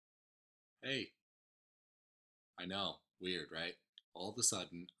Hey, I know, weird, right? All of a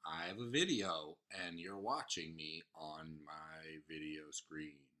sudden, I have a video and you're watching me on my video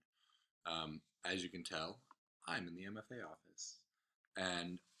screen. As you can tell, I'm in the MFA office.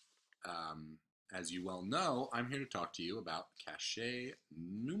 And um, as you well know, I'm here to talk to you about Cache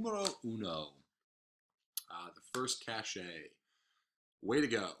Numero Uno, the first cache. Way to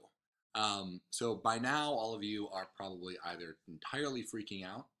go. So by now, all of you are probably either entirely freaking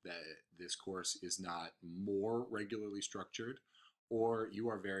out that this course is not more regularly structured, or you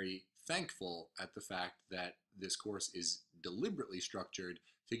are very thankful at the fact that this course is deliberately structured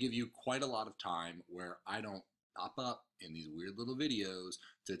to give you quite a lot of time where I don't pop up in these weird little videos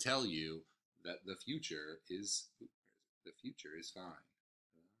to tell you that the future is fine.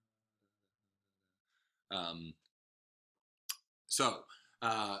 Um, So,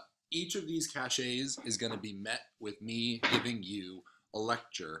 uh, each of these caches is going to be met with me giving you a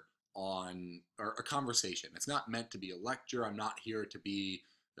lecture on, or a conversation. It's not meant to be a lecture. I'm not here to be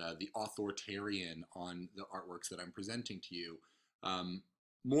the authoritarian on the artworks that I'm presenting to you. Um,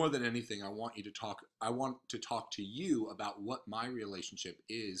 More than anything, I want to talk to you about what my relationship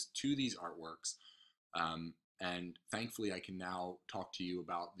is to these artworks. And thankfully, I can now talk to you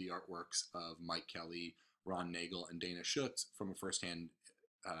about the artworks of Mike Kelly, Ron Nagel, and Dana Schutz from a firsthand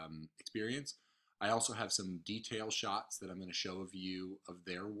experience. I also have some detail shots that I'm going to show of you of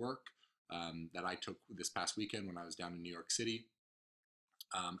their work that I took this past weekend when I was down in New York City.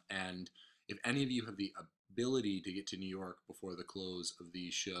 And if any of you have the ability to get to New York before the close of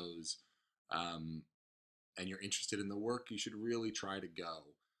these shows, um, and you're interested in the work, you should really try to go.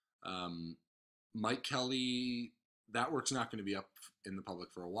 Um, Mike Kelly, that work's not going to be up in the public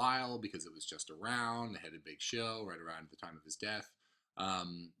for a while because it was just around. They had a big show right around the time of his death.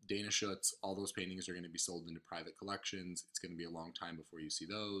 Dana Schutz, all those paintings are going to be sold into private collections. It's going to be a long time before you see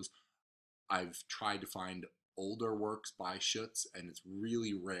those. I've tried to find older works by Schutz, and it's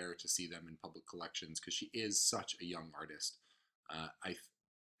really rare to see them in public collections because she is such a young artist. I,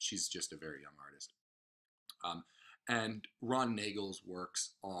 she's just a very young artist. Um, and Ron Nagel's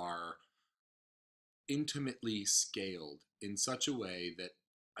works are intimately scaled in such a way that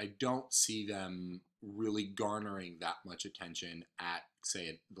I don't see them really garnering that much attention at, say,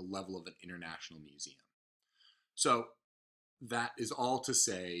 at the level of an international museum. So that is all to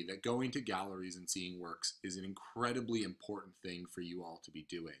say that going to galleries and seeing works is an incredibly important thing for you all to be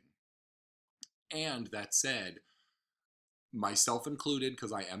doing. And that said, myself included,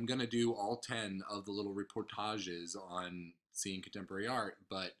 because I am going to do all 10 of the little reportages on seeing contemporary art,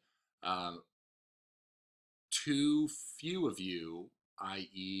 but uh, too few of you,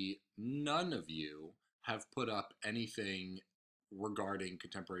 i.e., none of you, have put up anything regarding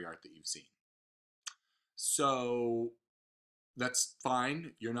contemporary art that you've seen. So that's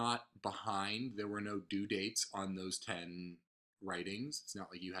fine. You're not behind. There were no due dates on those 10 writings. It's not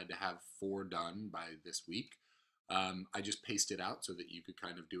like you had to have 4 done by this week. I just paced it out so that you could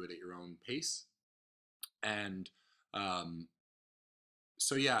kind of do it at your own pace. And um,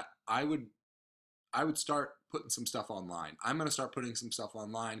 so, yeah, I would start putting some stuff online. I'm going to start putting some stuff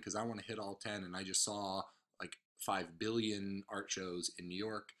online because I want to hit all 10. And I just saw like 5 billion art shows in New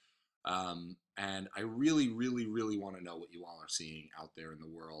York. And I really, really, really want to know what you all are seeing out there in the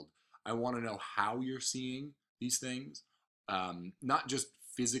world. I want to know how you're seeing these things, not just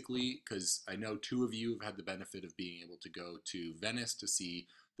physically, because I know 2 of you have had the benefit of being able to go to Venice to see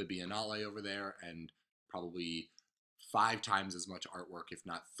the Biennale over there, and probably 5 times as much artwork, if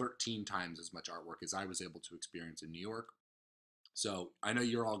not 13 times as much artwork as I was able to experience in New York. So I know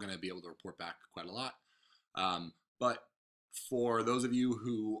you're all going to be able to report back quite a lot. But for those of you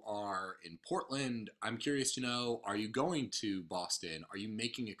who are in Portland, I'm curious to know, are you going to Boston? Are you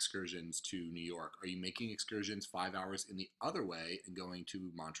making excursions to New York? Are you making excursions 5 hours in the other way and going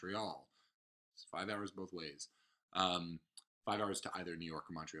to Montreal? It's 5 hours both ways. Um, 5 hours to either New York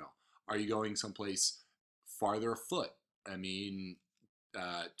or Montreal. Are you going someplace farther afoot? I mean,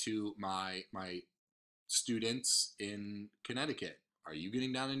 to my students in Connecticut, are you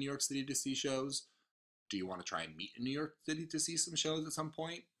getting down in New York City to see shows? Do you want to try and meet in New York City to see some shows at some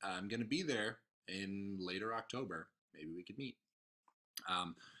point? I'm going to be there in later October. Maybe we could meet.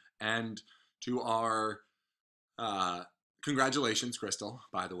 Um, and to our uh, congratulations, Crystal,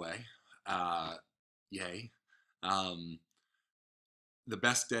 by the way. Uh, Yay. Um, the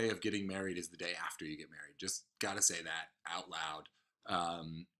best day of getting married is the day after you get married. Just got to say that out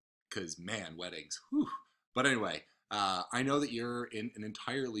loud. Because, man, weddings. Whew. But anyway, I know that you're in an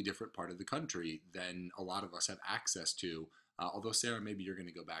entirely different part of the country than a lot of us have access to. Although, Sarah, maybe you're going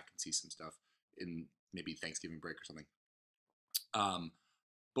to go back and see some stuff in maybe Thanksgiving break or something. Um,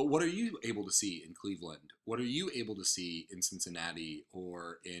 But what are you able to see in Cleveland? What are you able to see in Cincinnati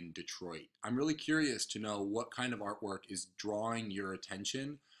or in Detroit? I'm really curious to know what kind of artwork is drawing your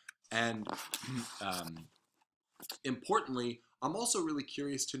attention. And um, importantly, I'm also really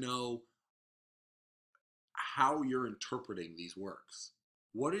curious to know how you're interpreting these works.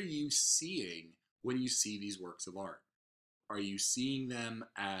 What are you seeing when you see these works of art? Are you seeing them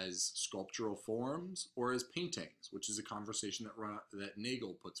as sculptural forms or as paintings, which is a conversation that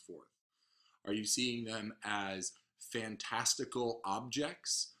Nagel puts forth? Are you seeing them as fantastical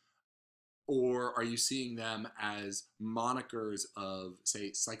objects, or are you seeing them as monikers of,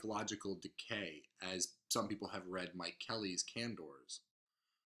 say, psychological decay, as some people have read Mike Kelly's Candors?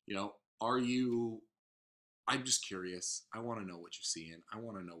 You know, are you, I'm just curious. I want to know what you're seeing. I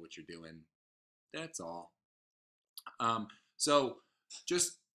want to know what you're doing. That's all. Um, so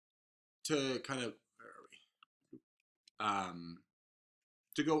just to kind of, where are we?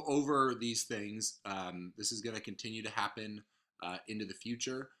 To go over these things, this is going to continue to happen into the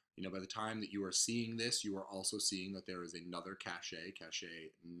future. You know, by the time that you are seeing this, you are also seeing that there is another cache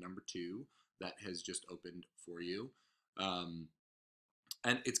number 2, that has just opened for you. And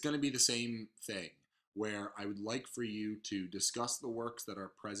it's going to be the same thing, where I would like for you to discuss the works that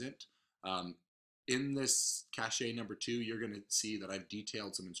are present. In this cache number 2, you're going to see that I've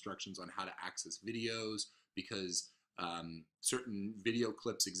detailed some instructions on how to access videos, because certain video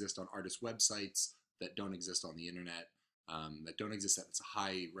clips exist on artist websites that don't exist on the internet, that don't exist at its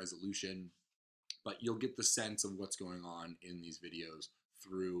high resolution. But you'll get the sense of what's going on in these videos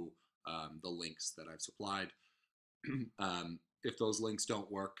through the links that I've supplied. If those links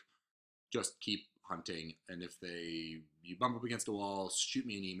don't work, just keep hunting, and if you bump up against a wall, shoot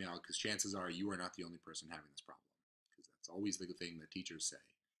me an email, because chances are you are not the only person having this problem, because that's always the thing that teachers say.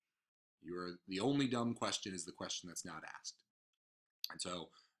 You're the only dumb question is the question that's not asked. And so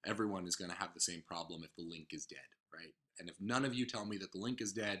everyone is going to have the same problem if the link is dead, right? And if none of you tell me that the link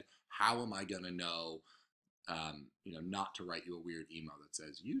is dead, how am I going to know, not to write you a weird email that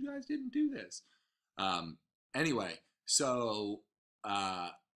says, you guys didn't do this? Anyway, so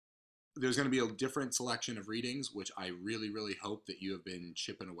there's going to be a different selection of readings, which I really, really hope that you have been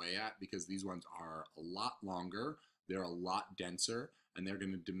chipping away at, because these ones are a lot longer, they're a lot denser, and they're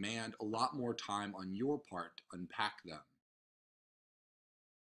going to demand a lot more time on your part to unpack them.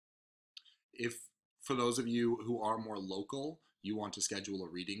 If, for those of you who are more local, you want to schedule a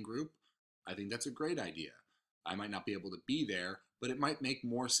reading group, I think that's a great idea. I might not be able to be there, but it might make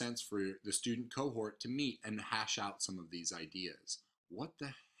more sense for the student cohort to meet and hash out some of these ideas. What the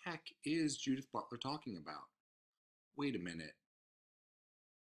heck is Judith Butler talking about? Wait a minute.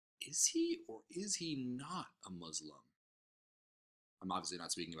 Is he or is he not a Muslim? I'm obviously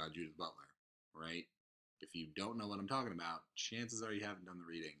not speaking about Judith Butler, right? If you don't know what I'm talking about, chances are you haven't done the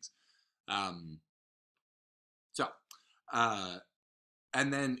readings.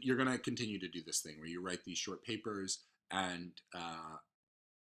 And then you're going to continue to do this thing where you write these short papers, and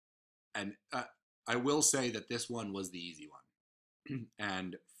I will say that this one was the easy one.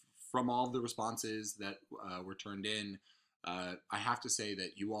 And from all of the responses that were turned in, I have to say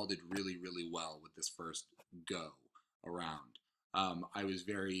that you all did really, really well with this first go around. I was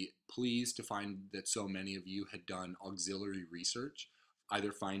very pleased to find that so many of you had done auxiliary research,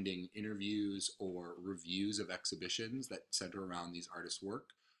 either finding interviews or reviews of exhibitions that center around these artists' work.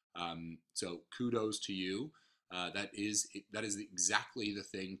 So kudos to you. That is exactly the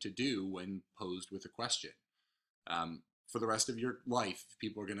thing to do when posed with a question. For the rest of your life,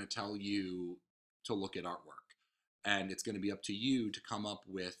 people are going to tell you to look at artwork, and it's going to be up to you to come up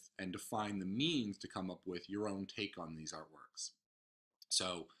with and to find the means to come up with your own take on these artworks.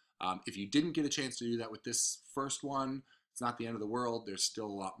 So if you didn't get a chance to do that with this first one, it's not the end of the world. There's still a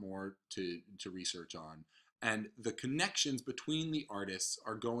lot more to research on. And the connections between the artists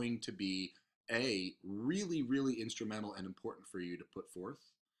are going to be, really, really instrumental and important for you to put forth.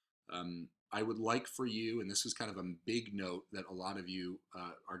 I would like for you, and this is kind of a big note that a lot of you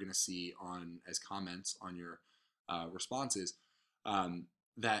are going to see on as comments on your responses,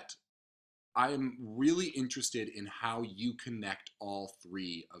 that I'm really interested in how you connect all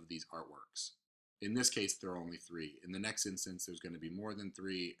 3 of these artworks. In this case, there are only 3. In the next instance, there's going to be more than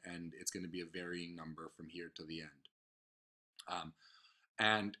 3, and it's going to be a varying number from here to the end.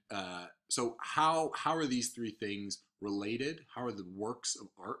 So how are these 3 things related? How are the works of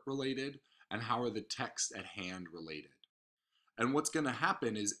art related? And how are the texts at hand related? And what's going to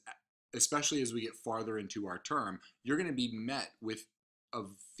happen is, especially as we get farther into our term, you're going to be met with a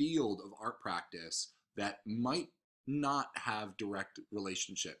field of art practice that might not have direct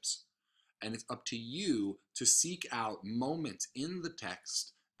relationships. And it's up to you to seek out moments in the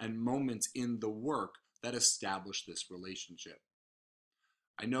text and moments in the work that establish this relationship.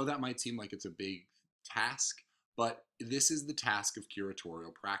 I know that might seem like it's a big task, but this is the task of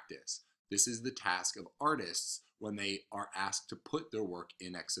curatorial practice. This is the task of artists when they are asked to put their work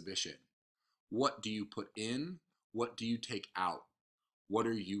in exhibition. What do you put in? What do you take out? What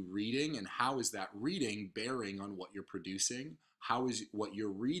are you reading, and how is that reading bearing on what you're producing? How is what you're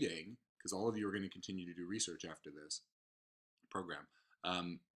reading, because all of you are going to continue to do research after this program,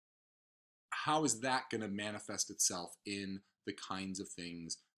 how is that going to manifest itself in the kinds of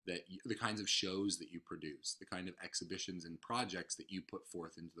things that the kinds of shows that you produce, the kind of exhibitions and projects that you put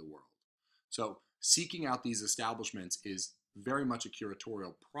forth into the world? So seeking out these establishments is very much a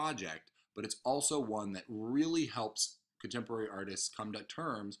curatorial project, but it's also one that really helps contemporary artists come to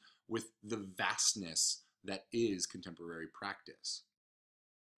terms with the vastness that is contemporary practice.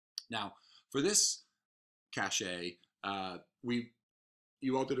 Now, for this cachet,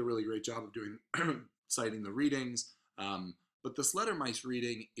 you all did a really great job of doing citing the readings, but the Slaughtermice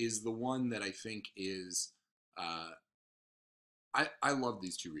reading is the one that I think is I love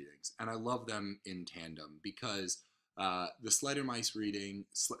these two readings, and I love them in tandem because the Slaughtermice reading,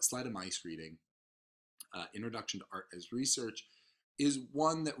 Introduction to Art as Research, is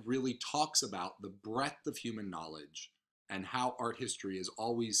one that really talks about the breadth of human knowledge and how art history has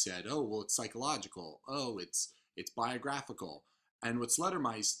always said, oh, well, it's psychological, oh, it's biographical. And what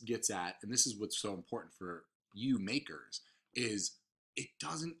Slaughtermice gets at, and this is what's so important for you makers, is it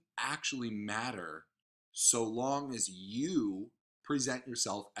doesn't actually matter so long as you present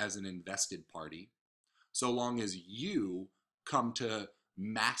yourself as an invested party, so long as you come to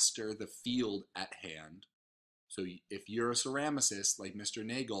master the field at hand. So if you're a ceramicist like Mr.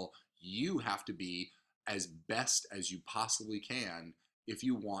 Nagel, you have to be as best as you possibly can if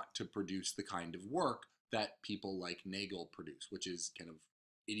you want to produce the kind of work that people like Nagel produce, which is kind of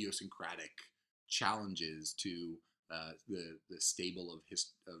idiosyncratic challenges to the stable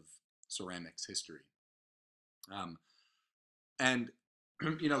of ceramics history. And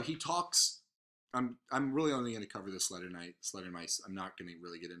you know, he talks. I'm really only going to cover the Slaughtermice. I'm not going to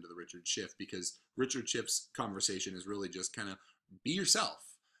really get into the Richard Schiff, because Richard Schiff's conversation is really just kind of be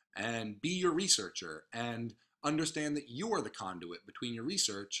yourself and be your researcher and understand that you are the conduit between your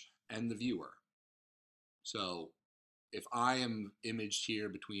research and the viewer. So if I am imaged here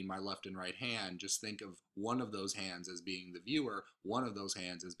between my left and right hand, just think of one of those hands as being the viewer, one of those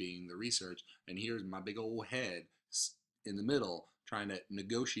hands as being the research, and here's my big old head in the middle trying to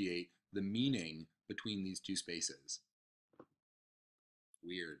negotiate the meaning between these two spaces.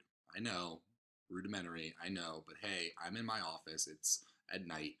 Weird. I know. Rudimentary. I know. But hey, I'm in my office. It's at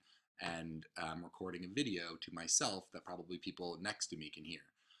night, and I'm recording a video to myself that probably people next to me can hear.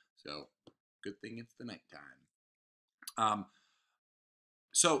 So, good thing it's the nighttime.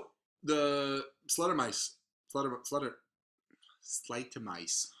 So the Slaughtermice,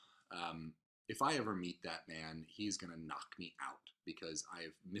 if I ever meet that man, he's gonna knock me out because I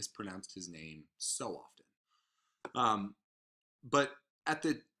have mispronounced his name so often. But at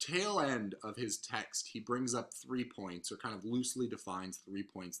the tail end of his text, he brings up 3 points, or kind of loosely defines 3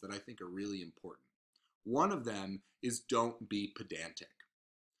 points that I think are really important. One of them is don't be pedantic.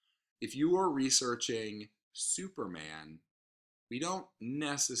 If you are researching Superman, we don't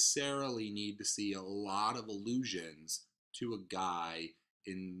necessarily need to see a lot of allusions to a guy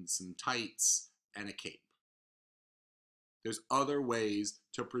in some tights and a cape. There's other ways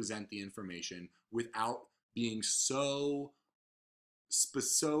to present the information without being so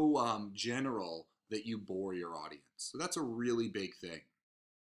general that you bore your audience. So that's a really big thing.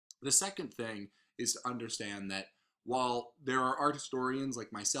 The second thing is to understand that while there are art historians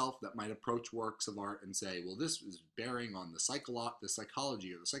like myself that might approach works of art and say, well, this is bearing on the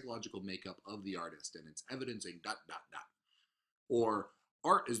psychology or the psychological makeup of the artist, and it's evidencing ... Or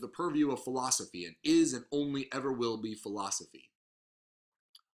art is the purview of philosophy and is and only ever will be philosophy.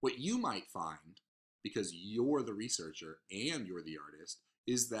 What you might find, because you're the researcher and you're the artist,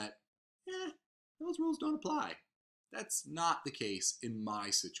 is that those rules don't apply. That's not the case in my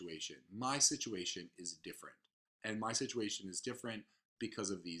situation. My situation is different. And my situation is different because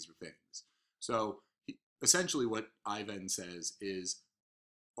of these things. So essentially what Ivan says is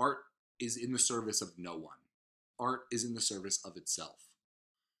art is in the service of no one. Art is in the service of itself.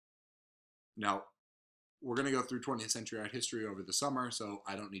 Now, we're going to go through 20th century art history over the summer, so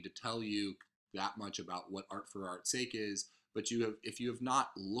I don't need to tell you that much about what art for art's sake is, but if you have not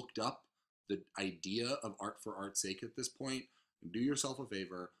looked up the idea of art for art's sake at this point, do yourself a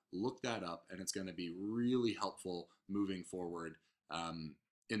favor, look that up, and it's going to be really helpful moving forward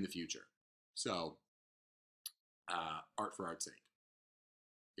in the future. So, art for art's sake.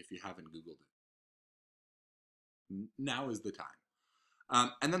 if you haven't Googled it. Now is the time.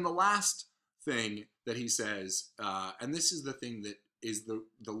 And then the last thing that he says, and this is the thing that is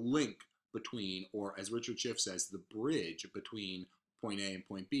the link between, or as Richard Schiff says, the bridge between point A and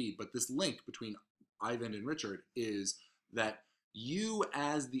point B, but this link between Ivan and Richard is that you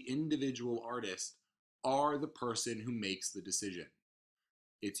as the individual artist are the person who makes the decision.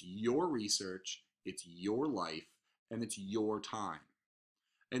 It's your research, it's your life, and it's your time.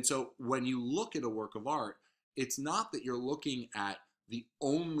 And so when you look at a work of art, it's not that you're looking at the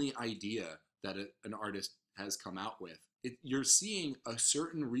only idea that an artist has come out with. You're seeing a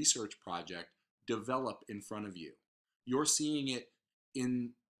certain research project develop in front of you. You're seeing it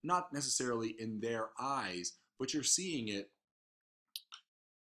in, not necessarily in their eyes, but you're seeing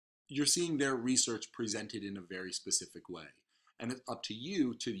their research presented in a very specific way. And it's up to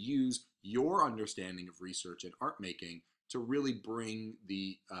you to use your understanding of research and art making to really bring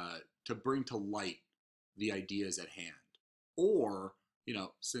to light the ideas at hand. Or,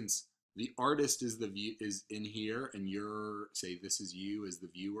 since the artist is in here, and this is you as the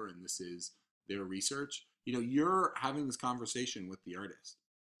viewer and this is their research, you're having this conversation with the artist.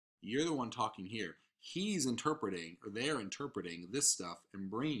 You're the one talking here. He's interpreting, or they're interpreting this stuff and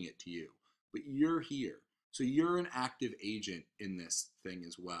bringing it to you, but you're here. So you're an active agent in this thing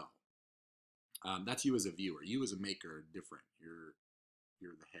as well. That's you as a viewer. You as a maker are different. You're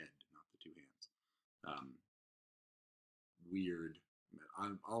the head, not the two hands. Weird.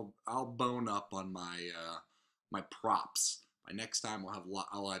 I'll bone up on my props. By next time I'll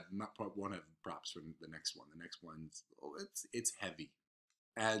have one of props from the next one. The next one's it's heavy,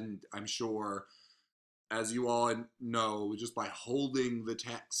 and I'm sure, as you all know, just by holding the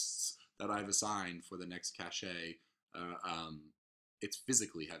texts that I've assigned for the next cachet, it's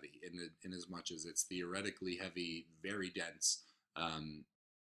physically heavy in as much as it's theoretically heavy, very dense, and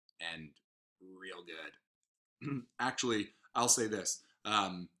real good. Actually, I'll say this as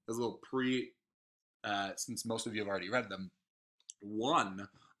a little since most of you have already read them. One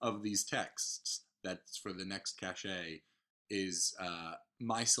of these texts that's for the next cachet is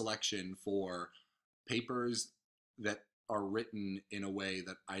my selection for papers that are written in a way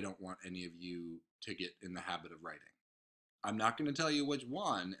that I don't want any of you to get in the habit of writing. I'm not going to tell you which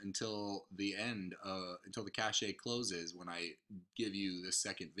one until the end, until the cachet closes, when I give you this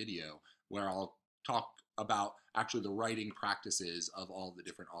second video where I'll talk about actually the writing practices of all the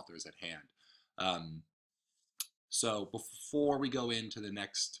different authors at hand. So before we go into the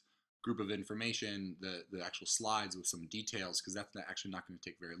next group of information, the actual slides with some details, because that's actually not going to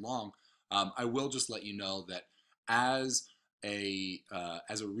take very long, I will just let you know that as a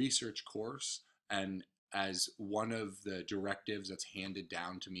research course, and as one of the directives that's handed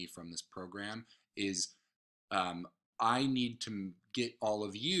down to me from this program, is I need to get all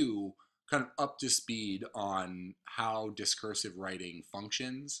of you kind of up to speed on how discursive writing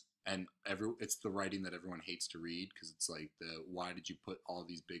functions. And it's the writing that everyone hates to read, because it's like, why did you put all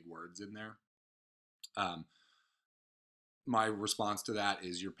these big words in there? My response to that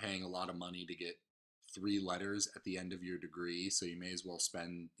is, you're paying a lot of money to get 3 letters at the end of your degree, so you may as well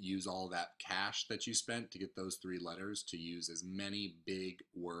use all that cash that you spent to get those 3 letters to use as many big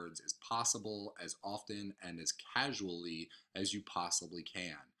words as possible, as often and as casually as you possibly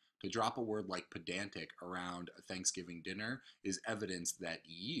can. To drop a word like pedantic around a Thanksgiving dinner is evidence that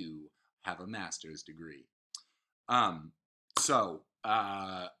you have a master's degree. So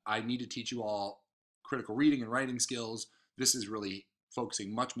I need to teach you all critical reading and writing skills. This is really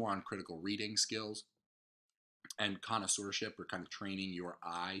focusing much more on critical reading skills and connoisseurship, or kind of training your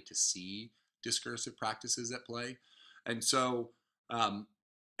eye to see discursive practices at play. And so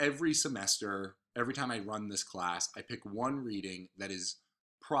every semester, every time I run this class, I pick one reading that is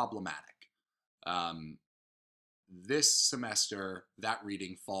problematic. This semester, that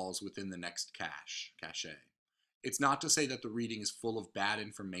reading falls within the next cachet. It's not to say that the reading is full of bad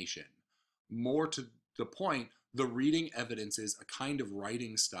information. More to the point, the reading evidences a kind of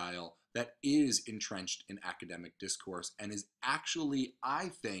writing style that is entrenched in academic discourse and is actually, I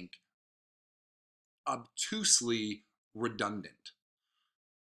think, obtusely redundant.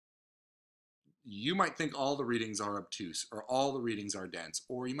 You might think all the readings are obtuse, or all the readings are dense,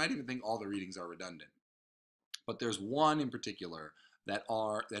 or you might even think all the readings are redundant. But there's one in particular that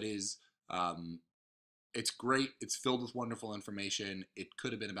is it's great. It's filled with wonderful information. It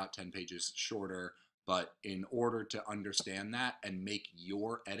could have been about 10 pages shorter, but in order to understand that and make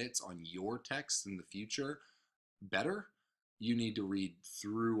your edits on your text in the future better, you need to read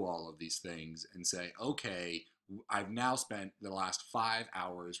through all of these things and say, okay, I've now spent the last 5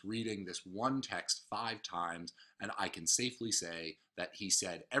 hours reading this one text 5 times, and I can safely say that he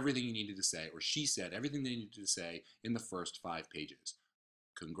said everything he needed to say, or she said everything they needed to say in the first 5 pages.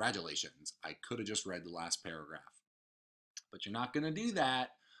 Congratulations, I could have just read the last paragraph. But you're not going to do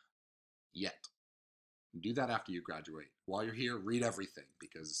that yet. Do that after you graduate. While you're here, read everything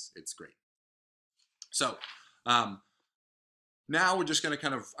because it's great. So, now we're just going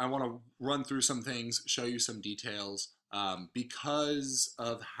to I want to run through some things, show you some details. Because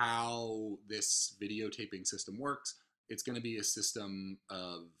of how this videotaping system works, it's going to be a system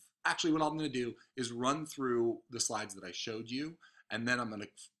of, actually what I'm going to do is run through the slides that I showed you, and then I'm going to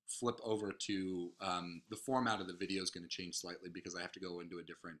flip over to, the format of the video is going to change slightly because I have to go into a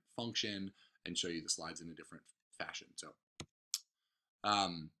different function and show you the slides in a different fashion. So,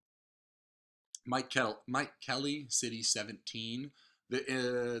 Mike Kelly, City 17.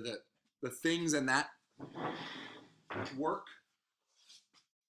 The things in that work,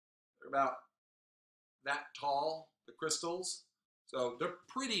 they're about that tall, the crystals. So they're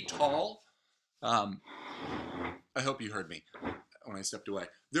pretty tall. I hope you heard me when I stepped away.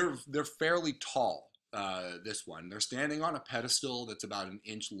 They're fairly tall. This one, they're standing on a pedestal that's about an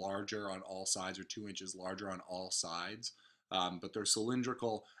inch larger on all sides, or 2 inches larger on all sides. But they're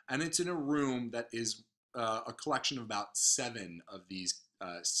cylindrical, and it's in a room that is a collection of about 7 of these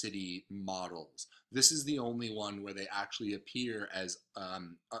city models. This is the only one where they actually appear as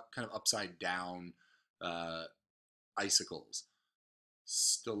kind of upside down icicles.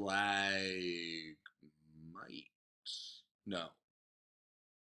 Stalagmite. No.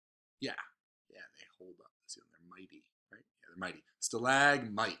 Yeah. Yeah, they hold up. See, they're mighty, right? Yeah, they're mighty.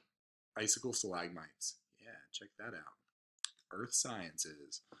 Stalagmite. Icicle stalagmites. Yeah, check that out. Earth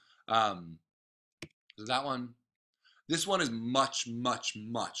Sciences. So that one, this one is much, much,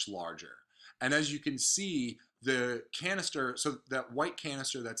 much larger. And as you can see, the canister, so that white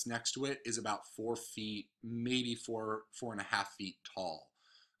canister that's next to it is about 4 feet, maybe 4.5 feet tall.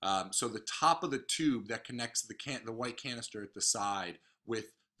 So the top of the tube that connects the white canister at the side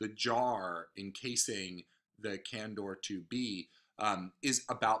with the jar encasing the Candor 2B is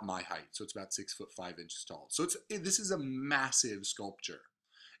about my height. So it's about 6'5" tall. So this is a massive sculpture.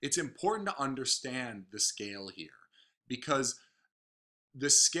 It's important to understand the scale here because the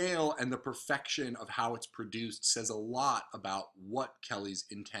scale and the perfection of how it's produced says a lot about what Kelly's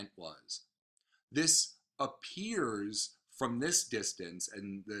intent was. This appears from this distance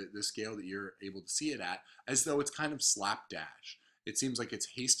and the scale that you're able to see it at as though it's kind of slapdash. It seems like it's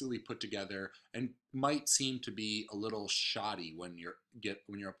hastily put together and might seem to be a little shoddy when you're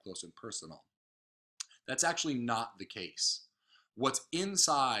up close and personal. That's actually not the case. What's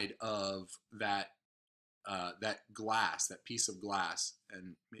inside of that glass, that piece of glass,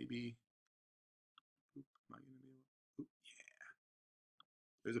 and maybe, am I gonna be able, yeah.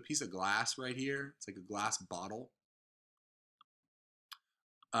 There's a piece of glass right here. It's like a glass bottle.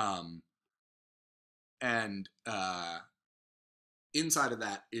 And inside of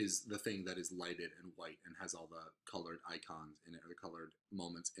that is the thing that is lighted and white and has all the colored icons in it, or the colored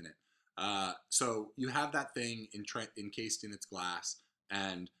moments in it. So you have that thing encased in its glass,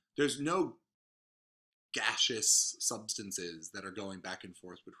 and there's no gaseous substances that are going back and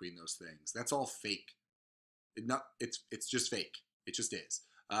forth between those things. That's all fake. It's just fake. It just is.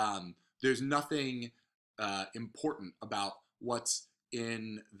 There's nothing important about what's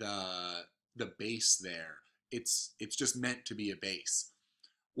in the base there. It's just meant to be a base.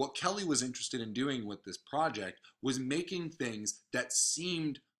 What Kelly was interested in doing with this project was making things that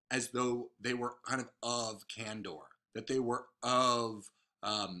seemed as though they were kind of Candor, that they were of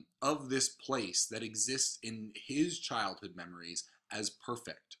this place that exists in his childhood memories as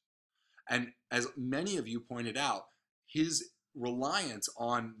perfect. And as many of you pointed out, his reliance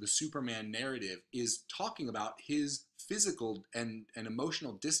on the Superman narrative is talking about his physical and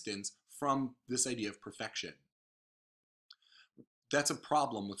emotional distance from this idea of perfection. That's a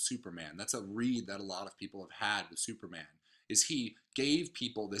problem with Superman. That's a read that a lot of people have had with Superman, is he gave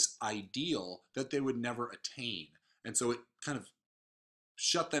people this ideal that they would never attain. And so it kind of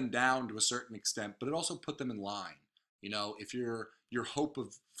shut them down to a certain extent, but it also put them in line. You know, if your hope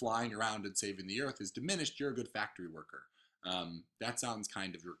of flying around and saving the earth is diminished, you're a good factory worker. That sounds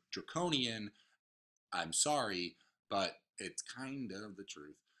kind of draconian. I'm sorry, but it's kind of the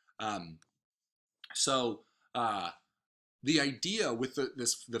truth. So the idea with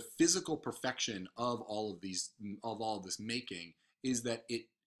the physical perfection of all of this making is that it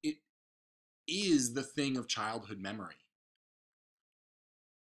is the thing of childhood memory.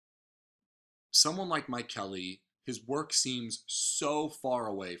 Someone like Mike Kelly, his work seems so far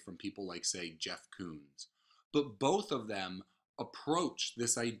away from people like, say, Jeff Koons. But both of them approach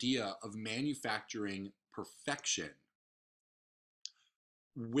this idea of manufacturing perfection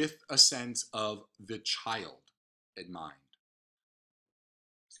with a sense of the child in mind.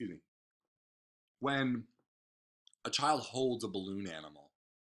 Excuse me. When a child holds a balloon animal,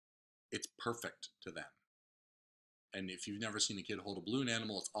 it's perfect to them. And if you've never seen a kid hold a balloon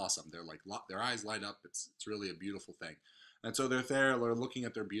animal, it's awesome. They're like, their eyes light up. It's really a beautiful thing. And so they're there, they're looking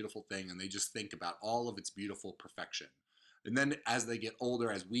at their beautiful thing, and they just think about all of its beautiful perfection. And then as they get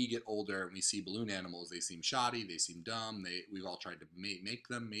older, as we get older, and we see balloon animals, they seem shoddy, they seem dumb. We've all tried to make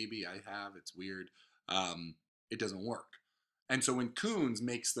them. Maybe I have. It's weird. It doesn't work. And so when Koons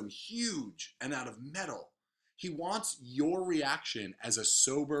makes them huge and out of metal, he wants your reaction as a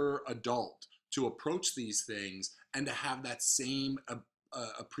sober adult to approach these things and to have that same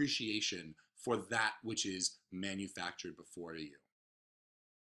appreciation for that which is manufactured before you.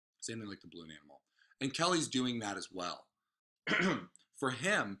 Same thing like the balloon animal. And Kelly's doing that as well. For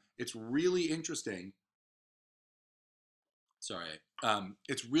him, it's really interesting.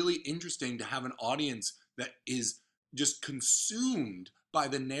 It's really interesting to have an audience that is just consumed by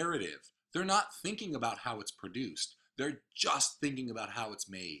the narrative. They're not thinking about how it's produced. They're just thinking about how it's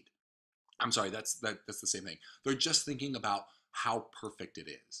made. I'm sorry, that's the same thing. They're just thinking about how perfect it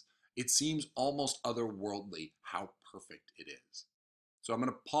is. It seems almost otherworldly how perfect it is. So I'm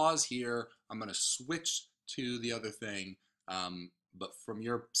going to pause here. I'm going to switch to the other thing. But from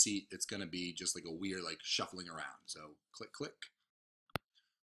your seat, it's going to be just like a weird, like shuffling around. So click, click.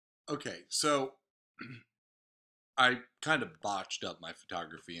 Okay, so I kind of botched up my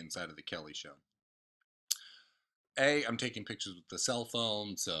photography inside of the Kelly show. A, I'm taking pictures with the cell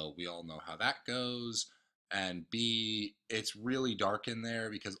phone, so we all know how that goes. And B, it's really dark in there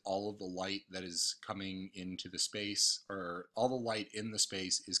because all of the light that is coming into the space, or all the light in the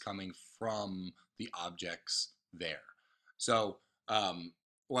space, is coming from the objects there. So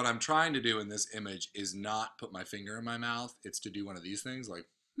what I'm trying to do in this image is not put my finger in my mouth. It's to do one of these things like,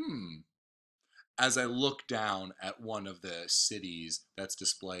 as I look down at one of the cities that's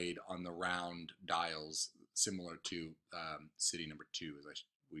displayed on the round dials, similar to city number 2,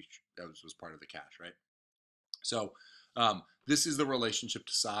 that was part of the cache, right? So this is the relationship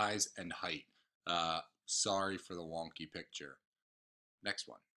to size and height. Sorry for the wonky picture. Next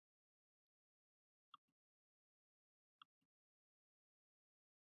one.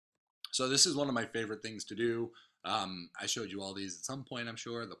 So this is one of my favorite things to do. I showed you all these at some point, I'm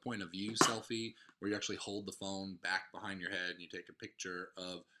sure. The point of view selfie, where you actually hold the phone back behind your head and you take a picture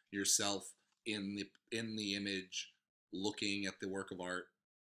of yourself in the image, looking at the work of art.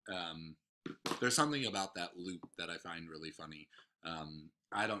 There's something about that loop that I find really funny.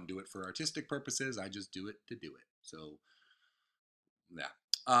 I don't do it for artistic purposes. I just do it to do it. So, yeah.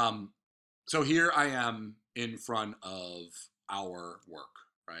 So here I am in front of our work,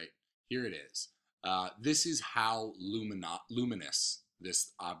 right? Here it is. This is how luminous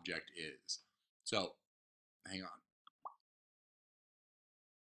this object is. So, hang on.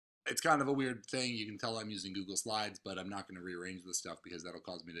 It's kind of a weird thing. You can tell I'm using Google Slides, but I'm not going to rearrange this stuff because that'll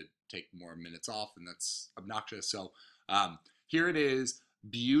cause me to take more minutes off, and that's obnoxious. So here it is,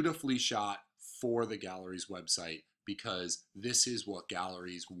 beautifully shot for the gallery's website, because this is what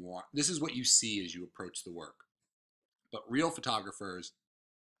galleries want. This is what you see as you approach the work. But real photographers,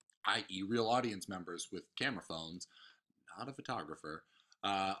 i.e. real audience members with camera phones, not a photographer,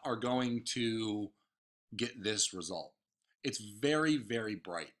 are going to get this result. It's very, very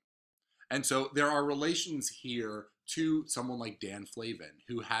bright. And so there are relations here to someone like Dan Flavin,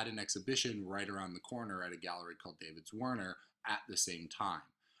 who had an exhibition right around the corner at a gallery called David Zwirner at the same time.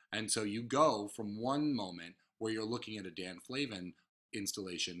 And so you go from one moment where you're looking at a Dan Flavin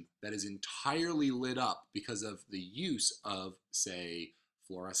installation that is entirely lit up because of the use of, say,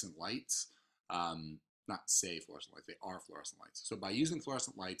 fluorescent lights. Not say fluorescent lights, they are fluorescent lights. So by using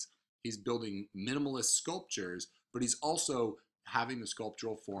fluorescent lights, he's building minimalist sculptures, but he's also having the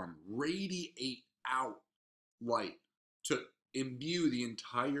sculptural form radiate out light to imbue the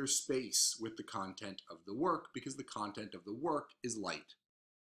entire space with the content of the work, because the content of the work is light.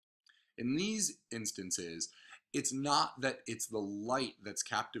 In these instances, it's not that it's the light that's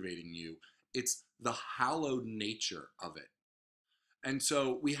captivating you, it's the hallowed nature of it. And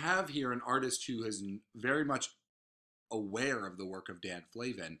so we have here an artist who is very much aware of the work of Dan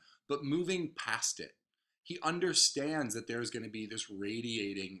Flavin, but moving past it. He understands that there's going to be this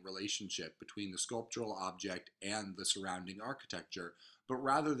radiating relationship between the sculptural object and the surrounding architecture, but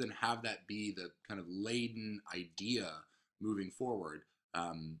rather than have that be the kind of laden idea moving forward,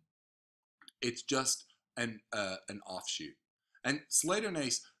 it's just an offshoot. And Slater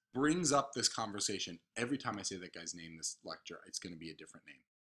Nace brings up this conversation. Every time I say that guy's name this lecture, it's going to be a different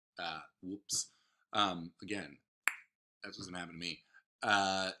name. Whoops. Again, that doesn't happen to me.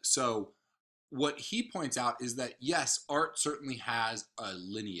 So what he points out is that yes, art certainly has a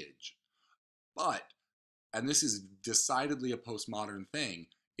lineage, but, and this is decidedly a postmodern thing,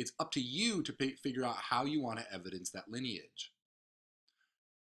 it's up to you to figure out how you want to evidence that lineage.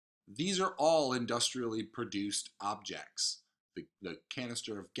 These are all industrially produced objects. The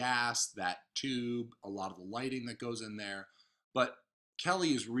canister of gas, that tube, a lot of the lighting that goes in there, but Kelly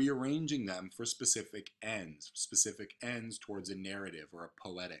is rearranging them for specific ends towards a narrative or a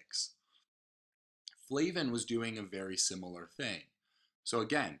poetics. Flavin was doing a very similar thing. So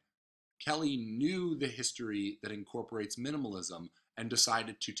again, Kelly knew the history that incorporates minimalism and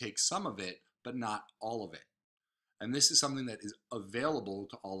decided to take some of it, but not all of it. And this is something that is available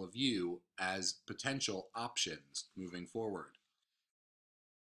to all of you as potential options moving forward.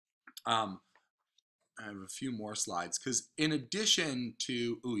 I have a few more slides because in addition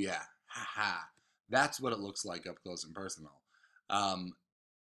to, oh yeah, haha, that's what it looks like up close and personal.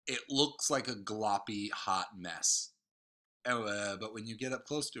 It looks like a gloppy, hot mess. But when you get up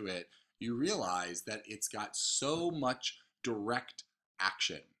close to it, you realize that it's got so much direct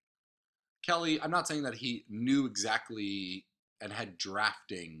action. Kelly, I'm not saying that he knew exactly and had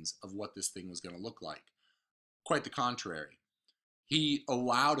draftings of what this thing was going to look like. Quite the contrary. He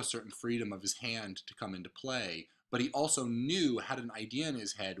allowed a certain freedom of his hand to come into play, but he also knew, had an idea in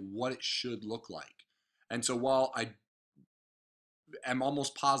his head, what it should look like. And so while I am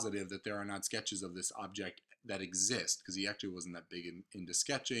almost positive that there are not sketches of this object that exist, because he actually wasn't that big into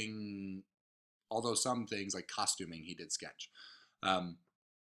sketching, although some things like costuming he did sketch.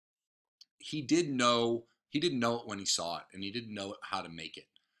 He didn't know it when he saw it, and he didn't know how to make it.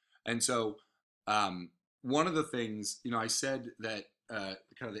 And so one of the things, I said that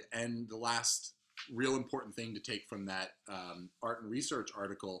kind of the last real important thing to take from that art and research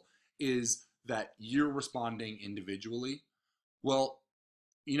article is that you're responding individually. Well,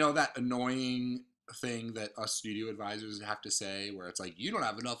 that annoying thing that us studio advisors have to say where it's like, you don't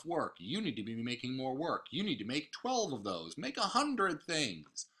have enough work, you need to be making more work, you need to make 12 of those, make 100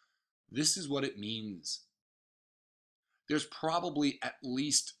 things. This is what it means. There's probably at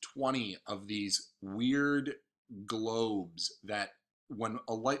least 20 of these weird globes that when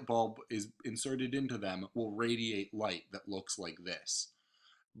a light bulb is inserted into them will radiate light that looks like this.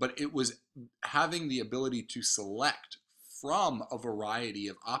 But it was having the ability to select from a variety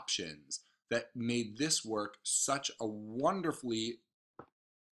of options that made this work such a wonderfully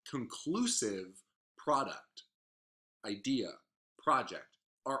conclusive product, idea, project,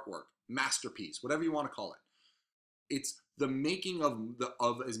 artwork, masterpiece, whatever you want to call it. It's the making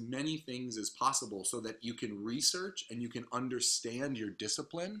of as many things as possible so that you can research and you can understand your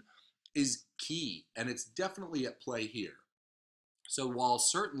discipline is key, and it's definitely at play here. So while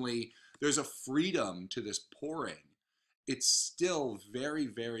certainly there's a freedom to this pouring, it's still very,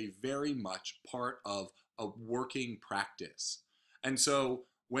 very, very much part of a working practice. And so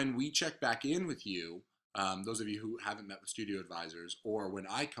when we check back in with you, those of you who haven't met with studio advisors, or when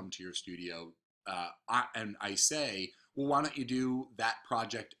I come to your studio and I say, well, why don't you do that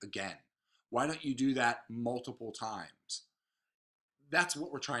project again? Why don't you do that multiple times? That's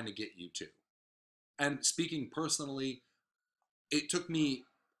what we're trying to get you to. And speaking personally, it took me,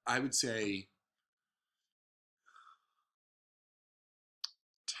 I would say,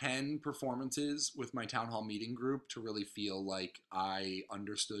 10 performances with my town hall meeting group to really feel like I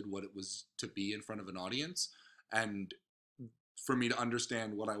understood what it was to be in front of an audience, and for me to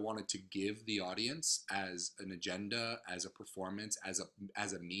understand what I wanted to give the audience as an agenda, as a performance, as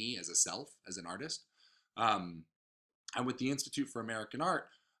a me, as a self, as an artist. And with the Institute for American Art,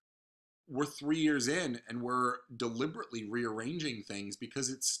 we're 3 years in and we're deliberately rearranging things because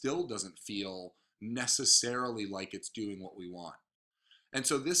it still doesn't feel necessarily like it's doing what we want. And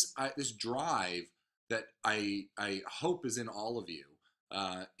so this drive that I hope is in all of you,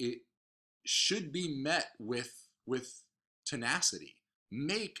 it should be met with tenacity.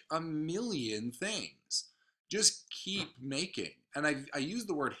 Make a million things. Just keep making. And I use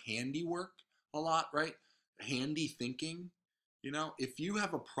the word handiwork a lot, right? Handy thinking. If you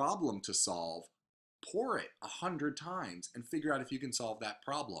have a problem to solve, pour it 100 times and figure out if you can solve that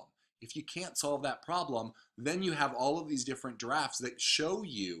problem. If you can't solve that problem, then you have all of these different drafts that show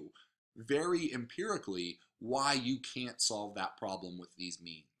you very empirically why you can't solve that problem with these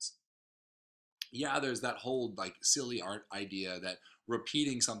means. Yeah, there's that whole like silly art idea that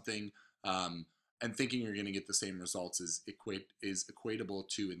repeating something and thinking you're going to get the same results is equatable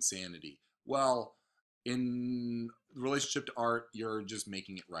to insanity. Well, in relationship to art, you're just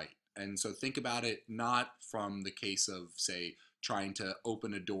making it right. And so think about it not from the case of, say, trying to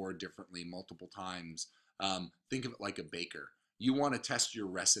open a door differently multiple times. Think of it like a baker. You want to test your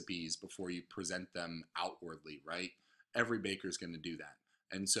recipes before you present them outwardly, right? Every baker is going to do that.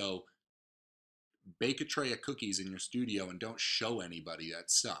 And so bake a tray of cookies in your studio and don't show anybody that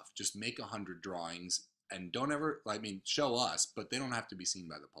stuff. Just make 100 drawings and don't ever, I mean, show us, but they don't have to be seen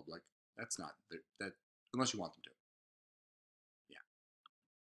by the public. That's not that unless you want them to. Yeah.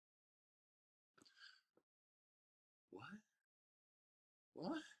 What?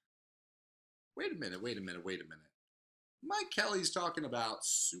 What? Wait a minute. Wait a minute. Wait a minute. Mike Kelly's talking about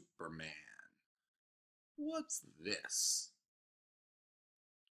Superman. What's this?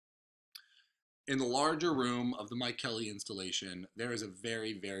 In the larger room of the Mike Kelly installation, there is a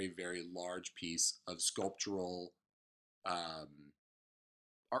very, very, very large piece of sculptural um,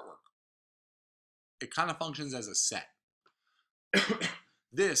 artwork. It kind of functions as a set.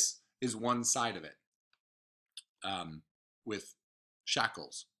 This is one side of it with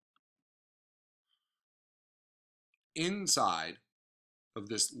shackles. Inside of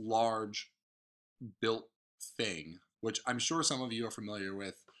this large built thing, which I'm sure some of you are familiar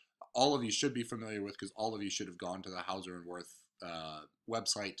with, all of you should be familiar with because all of you should have gone to the Hauser and Wirth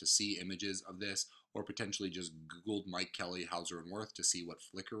website to see images of this, or potentially just Googled Mike Kelly Hauser and Wirth to see what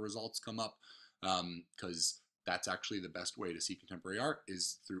Flickr results come up, because that's actually the best way to see contemporary art,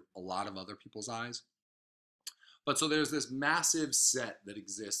 is through a lot of other people's eyes. But so there's this massive set that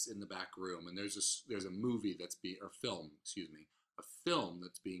exists in the back room, and there's a movie that's being, or film, excuse me, a film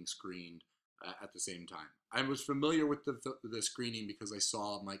that's being screened at the same time. I was familiar with the screening because I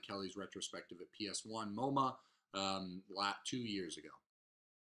saw Mike Kelly's retrospective at PS1 MoMA 2 years ago.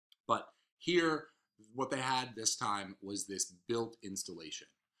 But here, what they had this time was this built installation.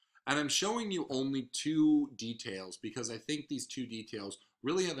 And I'm showing you only two details because I think these two details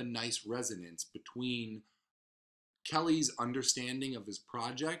really have a nice resonance between Kelly's understanding of his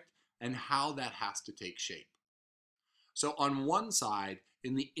project and how that has to take shape. So on one side,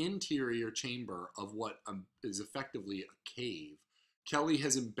 in the interior chamber of what is effectively a cave, Kelly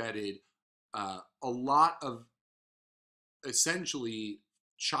has embedded a lot of essentially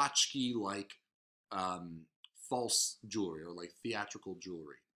tchotchke-like false jewelry, or like theatrical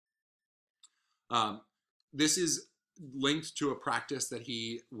jewelry. This is linked to a practice that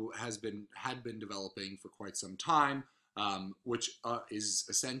he had been developing for quite some time, which is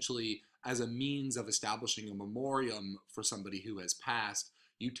essentially as a means of establishing a memoriam for somebody who has passed.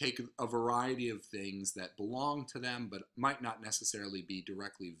 You take a variety of things that belong to them but might not necessarily be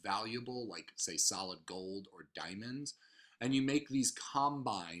directly valuable, like say solid gold or diamonds, and you make these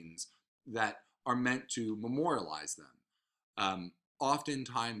combines that are meant to memorialize them.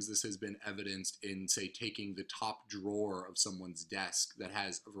 Oftentimes this has been evidenced in, say, taking the top drawer of someone's desk that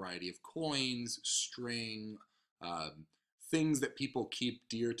has a variety of coins, string, things that people keep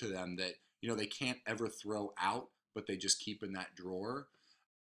dear to them that, you know, they can't ever throw out, but they just keep in that drawer.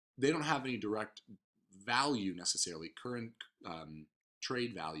 They don't have any direct value necessarily, current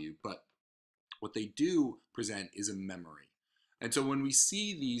trade value, but what they do present is a memory. And so when we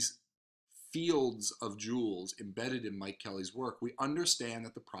see these fields of jewels embedded in Mike Kelly's work, we understand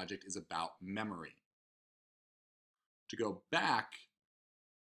that the project is about memory. To go back,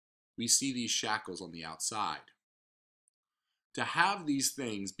 we see these shackles on the outside. To have these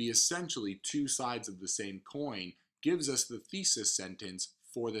things be essentially two sides of the same coin gives us the thesis sentence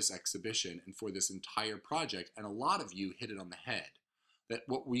for this exhibition and for this entire project, and a lot of you hit it on the head. That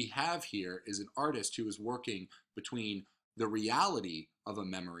what we have here is an artist who is working between the reality of a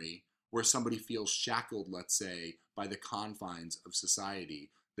memory where somebody feels shackled, let's say, by the confines of society.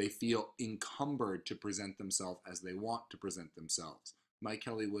 They feel encumbered to present themselves as they want to present themselves. Mike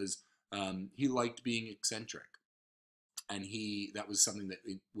Kelly was, he liked being eccentric. And that was something that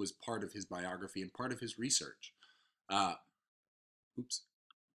was part of his biography and part of his research. Oops.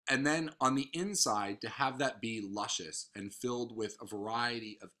 And then on the inside, to have that be luscious and filled with a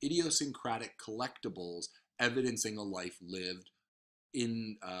variety of idiosyncratic collectibles evidencing a life lived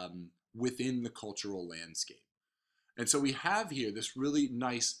in within the cultural landscape. And so we have here this really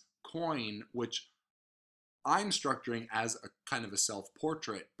nice coin, which I'm structuring as a kind of a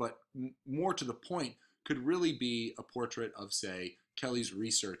self-portrait, but more to the point, could really be a portrait of, say, Kelly's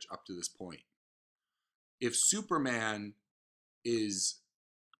research up to this point. If Superman is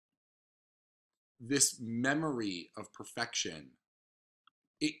this memory of perfection,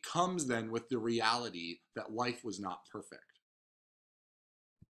 it comes then with the reality that life was not perfect.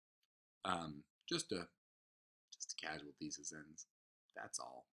 Just a casual thesis ends. That's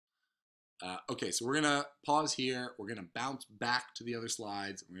all. Okay, so we're gonna pause here. We're gonna bounce back to the other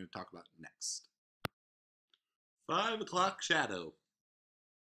slides. And we're gonna talk about next. 5 o'clock shadow.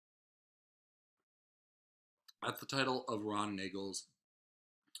 That's the title of Ron Nagel's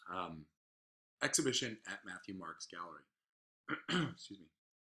um, exhibition at Matthew Marks Gallery. Excuse me.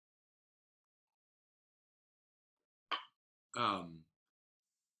 Um,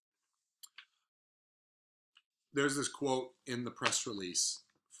 there's this quote in the press release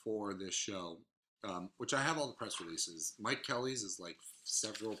for this show, which I have all the press releases. Mike Kelly's is like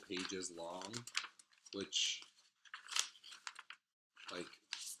several pages long, which, like,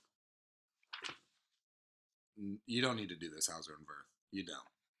 you don't need to do this, Hauser and Wirth. You don't.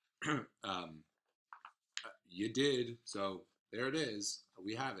 You did, so there it is.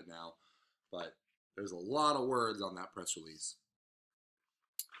 We have it now. But there's a lot of words on that press release.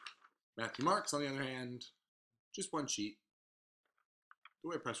 Matthew Marks, on the other hand, just one sheet. The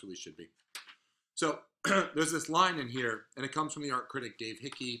way a press release should be. So there's this line in here, and it comes from the art critic Dave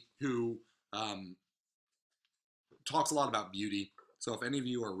Hickey, who talks a lot about beauty. So if any of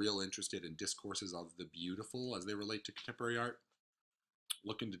you are real interested in discourses of the beautiful as they relate to contemporary art,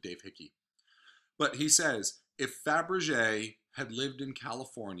 look into Dave Hickey. But he says, if Fabergé had lived in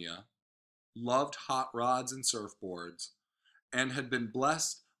California, loved hot rods and surfboards, and had been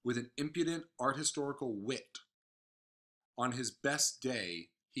blessed with an impudent art historical wit, on his best day,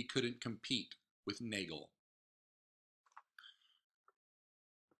 he couldn't compete with Nagel.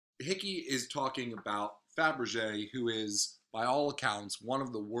 Hickey is talking about Fabergé, who is, by all accounts, one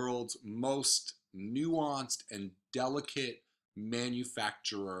of the world's most nuanced and delicate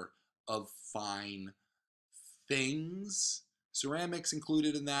manufacturer of fine things. Ceramics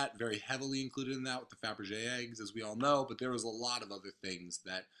included in that, very heavily included in that with the Fabergé eggs, as we all know, but there was a lot of other things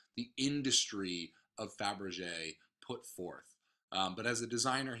that the industry of Fabergé put forth. But as a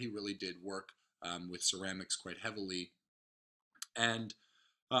designer, he really did work with ceramics quite heavily. And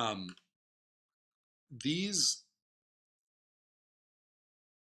these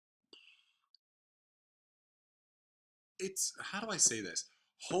how do I say this?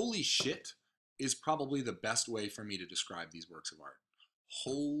 Holy shit is probably the best way for me to describe these works of art.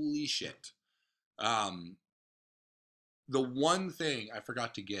 Holy shit. The one thing I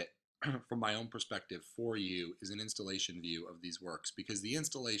forgot to get from my own perspective for you is an installation view of these works, because the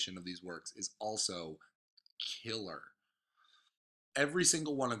installation of these works is also killer. Every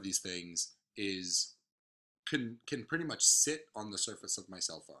single one of these things can pretty much sit on the surface of my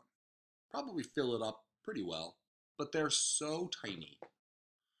cell phone. Probably fill it up pretty well, but they're so tiny.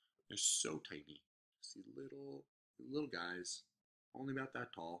 They're so tiny. See, little guys, only about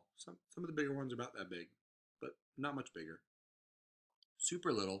that tall. Some of the bigger ones are about that big, but not much bigger.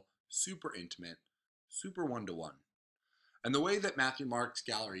 Super little, super intimate, super one-to-one. And the way that Matthew Marks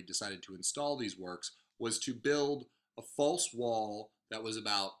Gallery decided to install these works was to build a false wall that was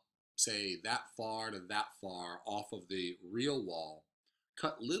about, say, that far to that far off of the real wall,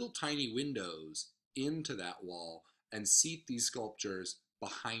 cut little tiny windows into that wall, and seat these sculptures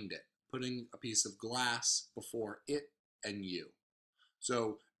behind it, putting a piece of glass before it and you.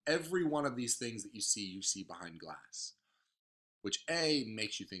 So every one of these things that you see behind glass, which A,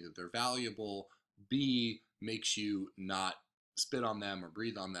 makes you think that they're valuable, B, makes you not spit on them or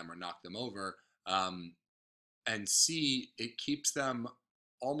breathe on them or knock them over, and C, it keeps them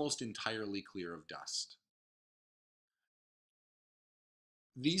almost entirely clear of dust.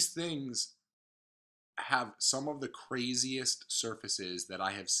 These things have some of the craziest surfaces that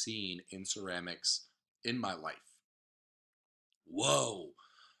I have seen in ceramics in my life. Whoa.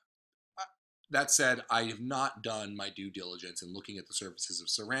 That said, I have not done my due diligence in looking at the surfaces of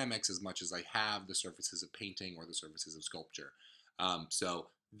ceramics as much as I have the surfaces of painting or the surfaces of sculpture. So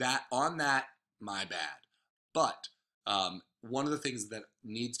that, my bad. But one of the things that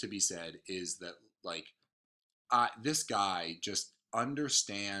needs to be said is that, like, this guy just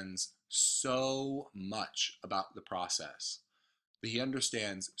understands so much about the process. He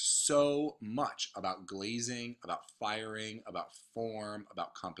understands so much about glazing, about firing, about form,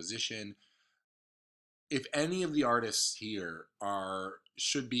 about composition. If any of the artists here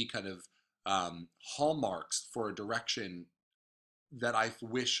should be kind of hallmarks for a direction that I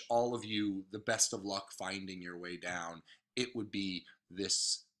wish all of you the best of luck finding your way down, it would be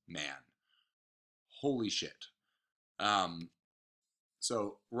this man. Holy shit.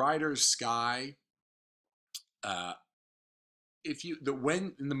 So Rider's Sky, when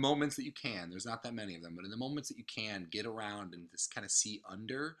in the moments that you can, there's not that many of them, but in the moments that you can get around and just kind of see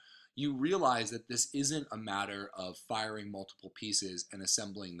under, you realize that this isn't a matter of firing multiple pieces and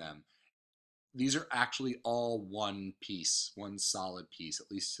assembling them. these are actually all one piece, one solid piece,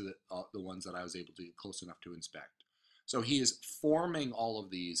 at least to the ones that I was able to get close enough to inspect. So he is forming all of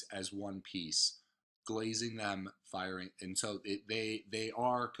these as one piece, glazing them, firing, and so they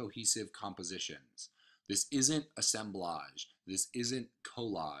are cohesive compositions. This isn't assemblage. This isn't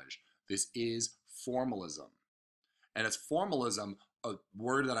collage. This is formalism. And it's formalism, a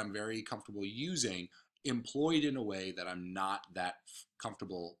word that I'm very comfortable using, employed in a way that I'm not that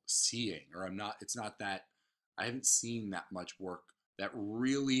comfortable seeing, or it's not that, I haven't seen that much work that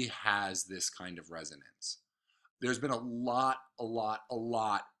really has this kind of resonance. There's been a lot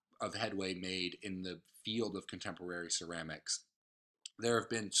of headway made in the field of contemporary ceramics. There have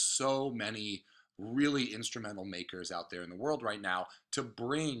been so many really instrumental makers out there in the world right now to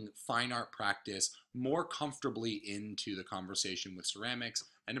bring fine art practice more comfortably into the conversation with ceramics,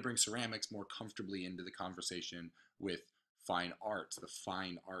 and to bring ceramics more comfortably into the conversation with fine arts, the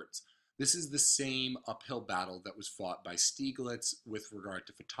fine arts. This is the same uphill battle that was fought by Stieglitz with regard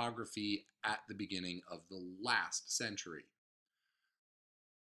to photography at the beginning of the last century.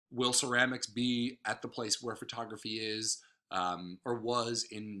 Will ceramics be at the place where photography is, or was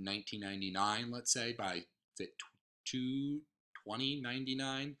in 1999, let's say, by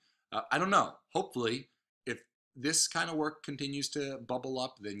 2099? I don't know. Hopefully, if this kind of work continues to bubble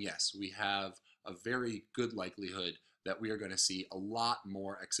up, then yes, we have a very good likelihood that we are going to see a lot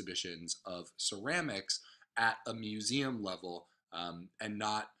more exhibitions of ceramics at a museum level, and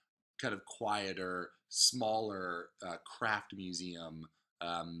not kind of quieter, smaller craft museum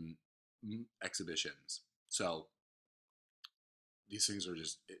um, exhibitions. So these things are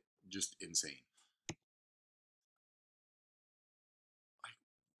just insane. Like,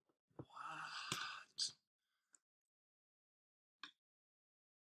 what?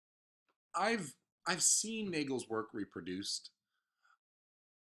 I've I've seen Nagel's work reproduced.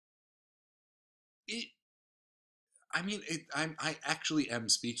 It. I mean, I actually am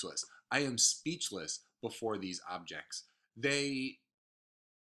speechless. I am speechless before these objects. They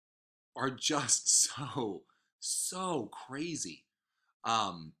are just so crazy.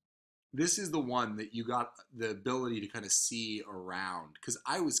 Um, this is the one that you got the ability to kind of see around, because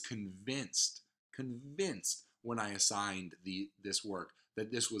I was convinced when I assigned this work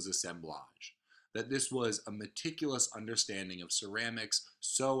that this was assemblage, that this was a meticulous understanding of ceramics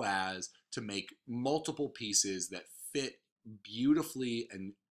so as to make multiple pieces that fit beautifully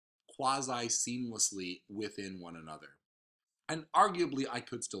and quasi seamlessly within one another. And arguably, I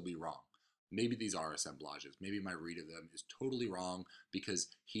could still be wrong. Maybe these are assemblages. Maybe my read of them is totally wrong because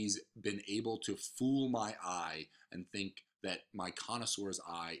he's been able to fool my eye and think that my connoisseur's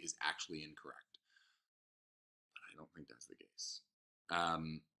eye is actually incorrect. But I don't think that's the case.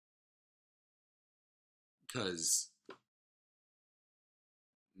 Because,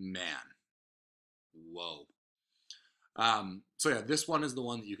 man, whoa. So yeah, this one is the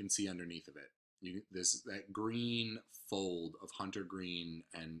one that you can see underneath of it. That green fold of hunter green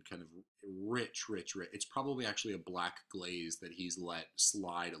and kind of rich. It's probably actually a black glaze that he's let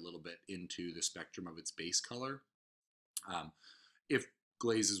slide a little bit into the spectrum of its base color. If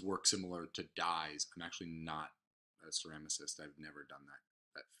glazes work similar to dyes, I'm actually not a ceramicist. I've never done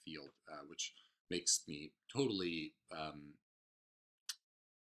that field, which makes me totally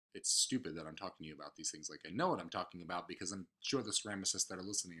it's stupid that I'm talking to you about these things. Like, I know what I'm talking about because I'm sure the ceramicists that are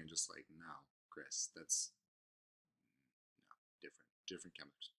listening are just like, no, Chris, that's no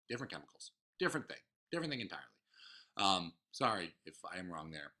different chemicals, different thing entirely. Sorry if I am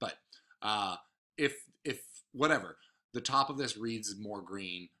wrong there, but if whatever, the top of this reads more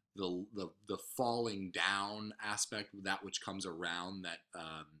green. The falling down aspect, that which comes around that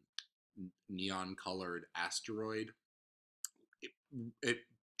neon colored asteroid, it, it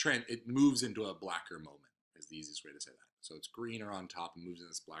it moves into a blacker moment, is the easiest way to say that. So it's greener on top and moves in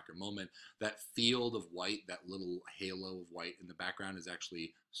this blacker moment. That field of white, that little halo of white in the background, is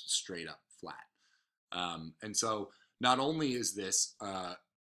actually straight up flat. And so not only is this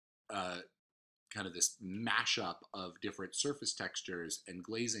kind of this mashup of different surface textures and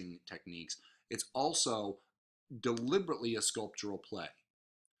glazing techniques, it's also deliberately a sculptural play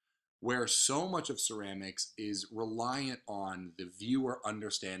where so much of ceramics is reliant on the viewer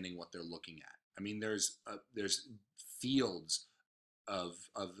understanding what they're looking at. I mean, there's fields of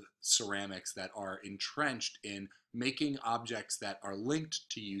ceramics that are entrenched in making objects that are linked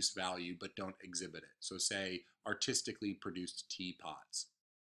to use value but don't exhibit it. So, say artistically produced teapots.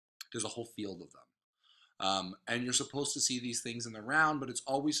 There's a whole field of them. And you're supposed to see these things in the round, but it's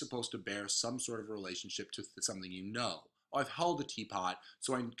always supposed to bear some sort of relationship to something you know. Oh, I've held a teapot,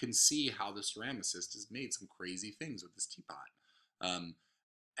 so I can see how the ceramicist has made some crazy things with this teapot. Um,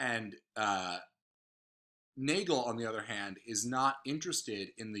 And Nagel, on the other hand, is not interested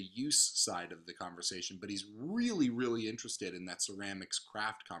in the use side of the conversation, but he's really, really interested in that ceramics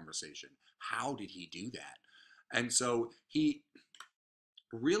craft conversation. How did he do that? And so he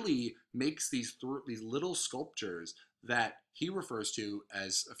really makes these little sculptures that he refers to,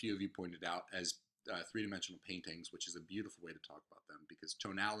 as a few of you pointed out, as three-dimensional paintings, which is a beautiful way to talk about them because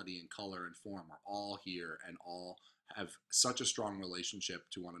tonality and color and form are all here and all have such a strong relationship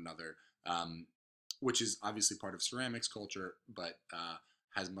to one another, which is obviously part of ceramics culture, but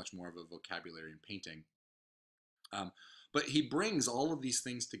has much more of a vocabulary in painting. Um, but he brings all of these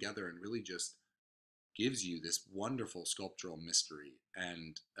things together and really just gives you this wonderful sculptural mystery.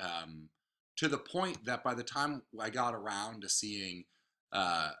 And to the point that by the time I got around to seeing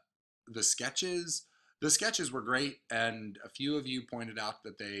uh, the sketches, the sketches were great. And a few of you pointed out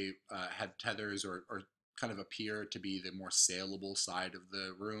that they had tethers or kind of appear to be the more saleable side of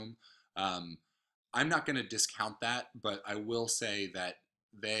the room. Um, I'm not going to discount that, but I will say that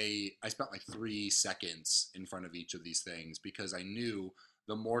I spent like 3 seconds in front of each of these things because I knew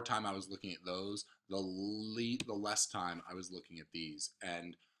the more time I was looking at those, the less time I was looking at these.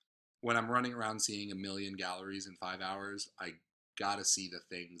 And when I'm running around seeing a million galleries in 5 hours, I gotta see the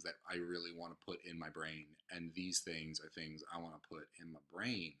things that I really want to put in my brain. And these things are things I want to put in my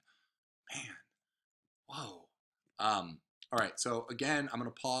brain. Man, whoa. All right, so again, I'm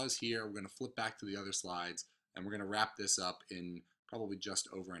going to pause here. We're going to flip back to the other slides, and we're going to wrap this up in probably just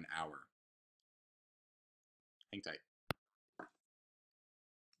over an hour. Hang tight.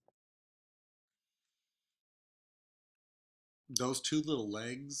 Those two little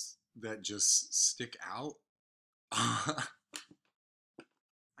legs that just stick out. I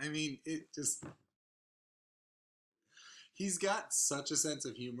mean, he's got such a sense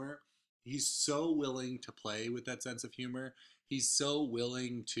of humor. He's so willing to play with that sense of humor. He's so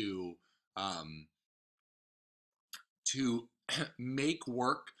willing um, to make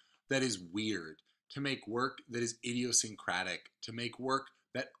work that is weird, to make work that is idiosyncratic, to make work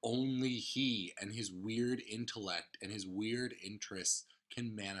that only he and his weird intellect and his weird interests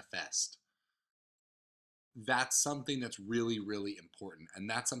can manifest. That's something that's really, really important. And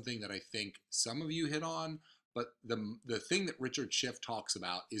that's something that I think some of you hit on. But the thing that Richard Schiff talks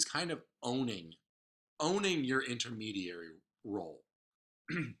about is kind of owning your intermediary role.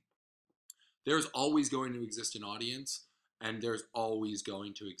 There's always going to exist an audience, and there's always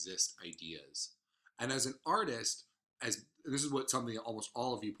going to exist ideas. And as an artist, as this is what something that almost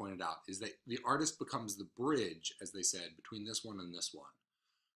all of you pointed out, is that the artist becomes the bridge, as they said, between this one and this one.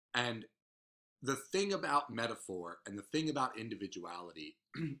 And the thing about metaphor and the thing about individuality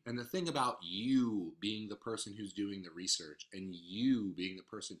and the thing about you being the person who's doing the research and you being the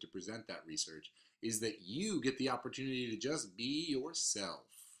person to present that research is that you get the opportunity to just be yourself.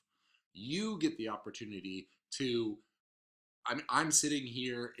 You get the opportunity to I'm sitting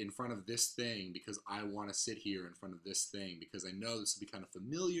here in front of this thing because I want to sit here in front of this thing because I know this will be kind of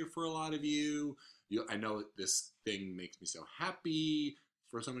familiar for a lot of you. I know this thing makes me so happy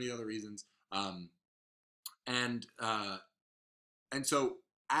for so many other reasons. Um, and uh, and so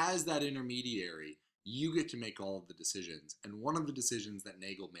as that intermediary, you get to make all of the decisions. And one of the decisions that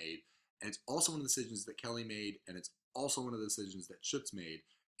Nagel made, and it's also one of the decisions that Kelly made, and it's also one of the decisions that Schutz made,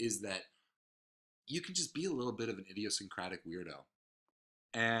 is that you can just be a little bit of an idiosyncratic weirdo.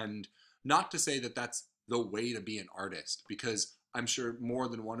 And not to say that that's the way to be an artist, because I'm sure more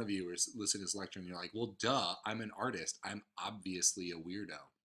than one of you is listening to this lecture and you're like, well, duh, I'm an artist. I'm obviously a weirdo.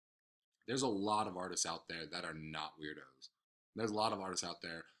 There's a lot of artists out there that are not weirdos. There's a lot of artists out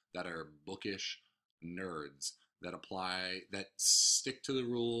there that are bookish nerds that stick to the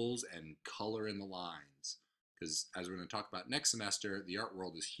rules and color in the lines. Because as we're going to talk about next semester, the art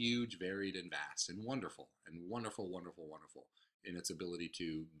world is huge, varied, and vast, and wonderful, wonderful, wonderful in its ability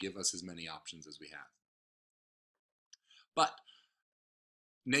to give us as many options as we have. But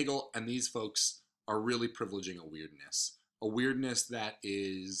Nagel and these folks are really privileging a weirdness that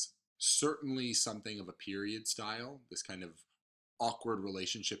is certainly something of a period style, this kind of awkward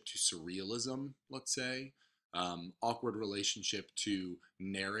relationship to surrealism, let's say, awkward relationship to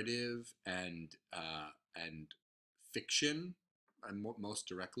narrative and fiction, and most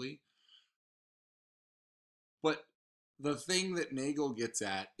directly. But the thing that Nagel gets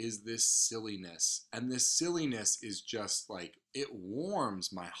at is this silliness. And this silliness is just like, it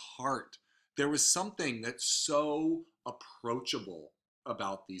warms my heart. There was something that's so approachable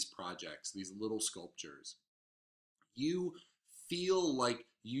about these projects, these little sculptures. You feel like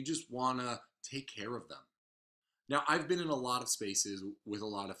you just want to take care of them. Now, I've been in a lot of spaces with a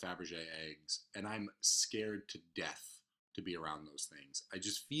lot of Fabergé eggs, and I'm scared to death to be around those things. I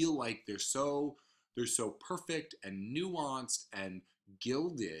just feel like they're so perfect and nuanced and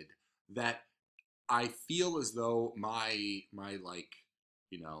gilded that I feel as though my like,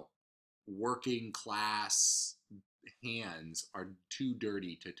 you know, working class hands are too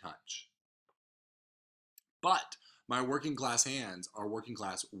dirty to touch. But my working class hands are working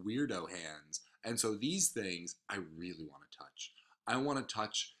class weirdo hands. And so these things I really want to touch. I want to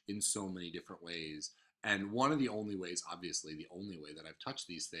touch in so many different ways. And one of the only ways, obviously, the only way that I've touched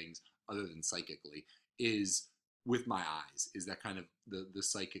these things, other than psychically, is with my eyes, is that kind of the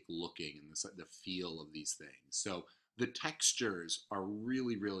psychic looking and the feel of these things. So the textures are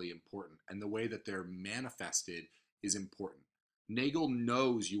really, really important. And the way that they're manifested is important. Nagel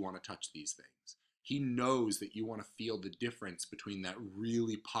knows you want to touch these things. He knows that you want to feel the difference between that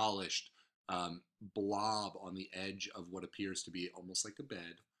really polished blob on the edge of what appears to be almost like a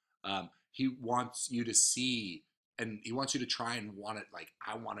bed. He wants you to see, and he wants you to try and want it. Like,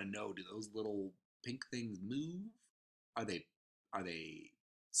 I want to know: do those little pink things move? Are they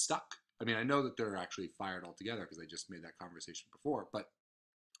stuck? I mean, I know that they're actually fired altogether because I just made that conversation before. But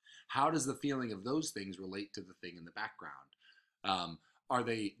how does the feeling of those things relate to the thing in the background? Um, are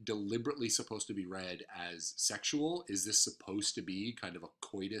they deliberately supposed to be read as sexual? Is this supposed to be kind of a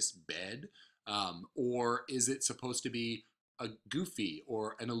coitus bed? Or is it supposed to be a goofy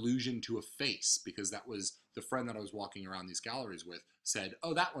or an allusion to a face? Because that was the friend that I was walking around these galleries with said,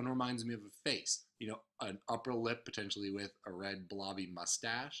 oh, that one reminds me of a face. You know, an upper lip potentially with a red blobby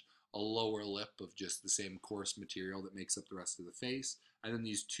mustache, a lower lip of just the same coarse material that makes up the rest of the face, and then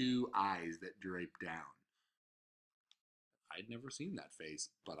these two eyes that drape down. I'd never seen that face,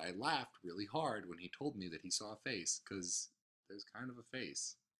 but I laughed really hard when he told me that he saw a face, because there's kind of a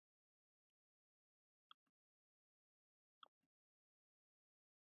face.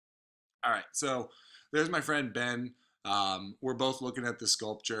 All right, so there's my friend Ben. We're both looking at the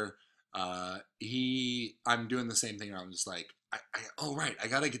sculpture. I'm doing the same thing. I'm just like, oh right, I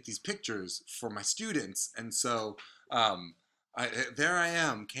gotta get these pictures for my students, and so um, there I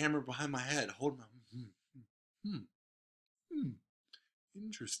am, camera behind my head, holding my, hmm, hmm,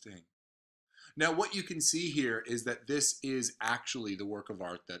 interesting. Now, what you can see here is that this is actually the work of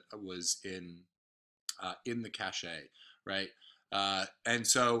art that was in the cache, right? And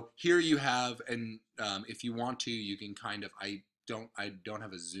so here you have, and if you want to, you can kind of. I don't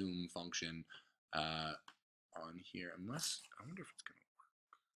have a zoom function uh, on here, unless I wonder if it's gonna work.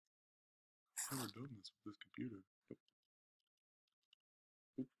 I've never done this with this computer.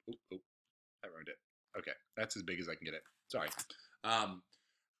 Oop, oop, oop. I ruined it. Okay, that's as big as I can get it. Sorry. Um,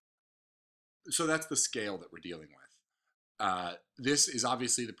 so that's the scale that we're dealing with. This is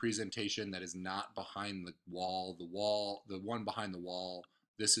obviously the presentation that is not behind the wall. The one behind the wall,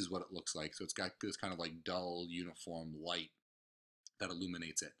 this is what it looks like. So it's got this kind of like dull, uniform light that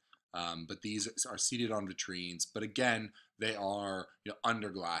illuminates it. But these are seated on vitrines. But again, they are under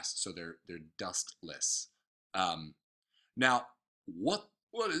glass, so they're dustless. Um, Now, what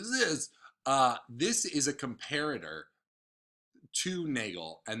is this? This is a comparator to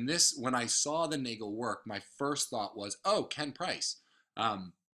Nagel, and this, when I saw the Nagel work, my first thought was, oh, Ken Price.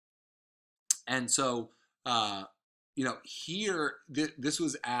 Um, and so, uh, here, this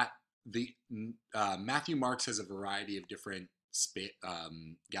was at the Matthew Marks has a variety of different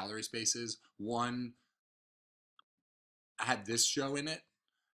gallery spaces. One had this show in it,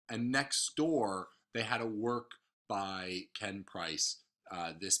 and next door they had a work by Ken Price.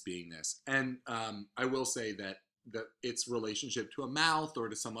 This being this, and I will say that its relationship to a mouth or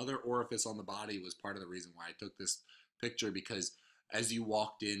to some other orifice on the body was part of the reason why I took this picture, because as you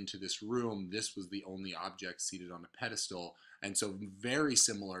walked into this room, this was the only object seated on a pedestal, and so very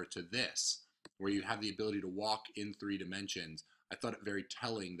similar to this, where you have the ability to walk in 3 dimensions. I thought it very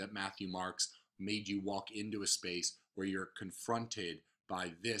telling that Matthew Marks made you walk into a space where you're confronted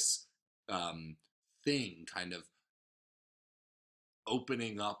by this um, thing kind of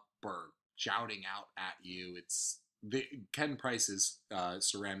opening up or shouting out at you. Ken Price's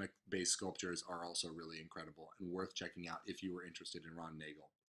ceramic-based sculptures are also really incredible and worth checking out if you were interested in Ron Nagel.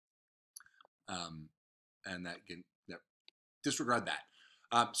 And that disregard that.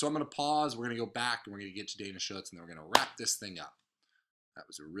 So I'm going to pause. We're going to go back and we're going to get to Dana Schutz, and then we're going to wrap this thing up. That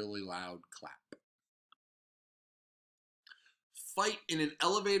was a really loud clap. Fight in an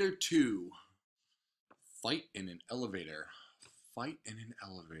elevator 2. Fight in an elevator. Fight in an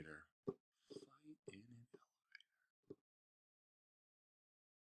elevator. Fight in an elevator.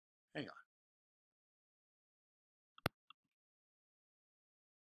 Hang on.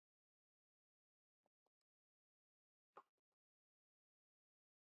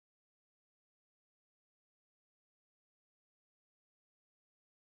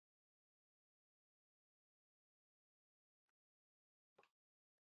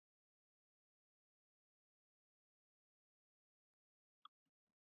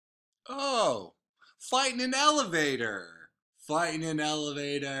 Oh, fighting an elevator. Fighting an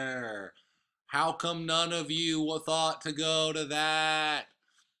elevator. How come none of you thought to go to that?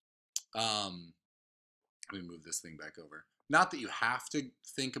 Um, Let me move this thing back over. Not that you have to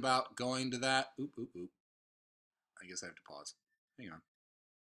think about going to that. Oop, oop, oop. I guess I have to pause. Hang on.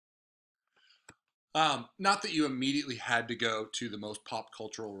 Not that you immediately had to go to the most pop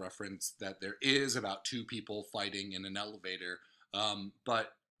cultural reference that there is about two people fighting in an elevator.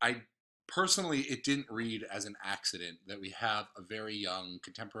 But I personally, it didn't read as an accident that we have a very young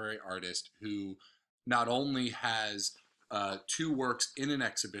contemporary artist who not only has two works in an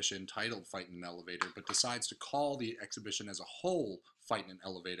exhibition titled Fight in an Elevator, but decides to call the exhibition as a whole Fight in an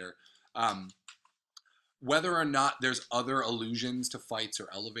Elevator. Um, Whether or not there's other allusions to fights or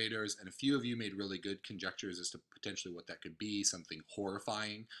elevators, and a few of you made really good conjectures as to potentially what that could be, something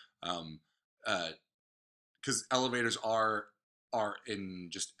horrifying, um, because elevators are in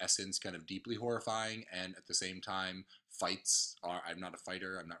just essence kind of deeply horrifying, and at the same time, fights are. I'm not a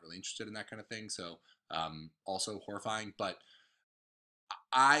fighter. I'm not really interested in that kind of thing, so also horrifying. But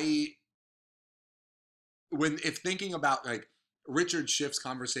I when if thinking about like Richard Schiff's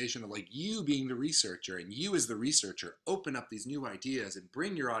conversation of like you being the researcher and you as the researcher open up these new ideas and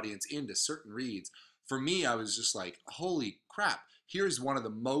bring your audience into certain reads. For me, I was just like, holy crap! Here's one of the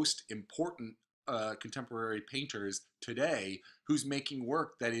most important contemporary painters today who's making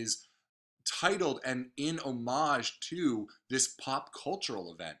work that is titled and in homage to this pop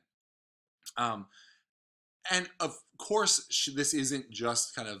cultural event. Um, and of course, this isn't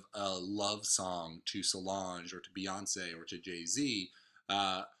just kind of a love song to Solange or to Beyonce or to Jay Z.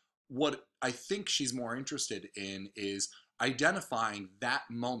 Uh, what I think she's more interested in is identifying that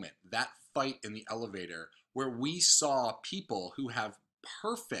moment, that fight in the elevator, where we saw people who have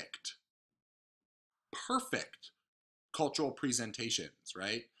perfect, perfect cultural presentations,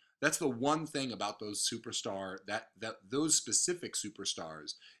 right? That's the one thing about those superstar that those specific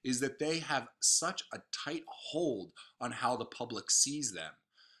superstars is that they have such a tight hold on how the public sees them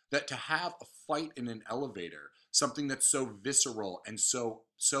that to have a fight in an elevator, something that's so visceral and so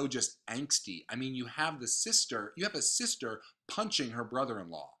just angsty. I mean, you have a sister punching her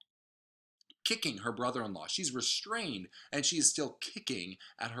brother-in-law, kicking her brother-in-law. She's restrained and she is still kicking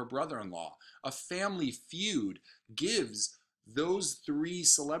at her brother-in-law. A family feud gives those three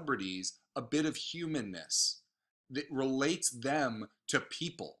celebrities a bit of humanness that relates them to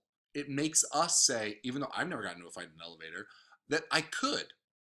people. It makes us say, even though I've never gotten into a fight in an elevator, that I could.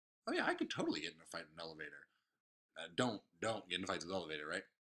 Oh yeah, I could totally get in a fight in an elevator. Don't get in fights with an elevator, right?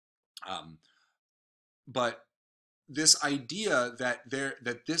 Um, but this idea that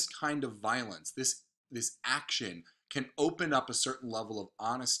this kind of violence, this action can open up a certain level of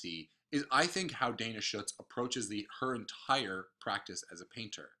honesty is, I think, how Dana Schutz approaches her entire practice as a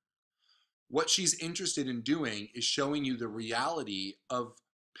painter. What she's interested in doing is showing you the reality of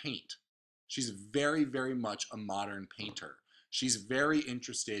paint. She's very, very much a modern painter. She's very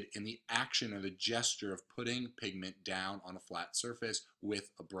interested in the action or the gesture of putting pigment down on a flat surface with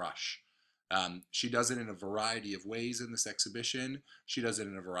a brush. She does it in a variety of ways in this exhibition. She does it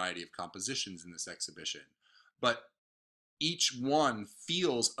in a variety of compositions in this exhibition. But each one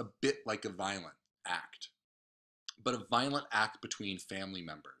feels a bit like a violent act, but a violent act between family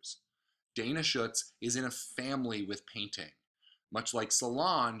members. Dana Schutz is in a family with painting, much like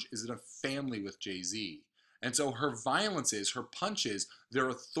Solange is in a family with Jay Z. And so her violences, her punches, they're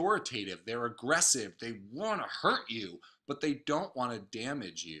authoritative, they're aggressive, they want to hurt you, but they don't want to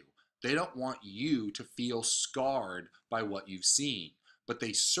damage you. They don't want you to feel scarred by what you've seen, but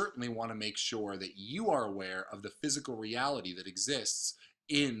they certainly want to make sure that you are aware of the physical reality that exists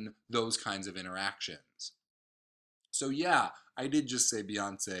in those kinds of interactions. So yeah, I did just say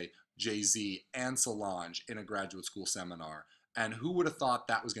Beyonce, Jay-Z, and Solange in a graduate school seminar. And who would have thought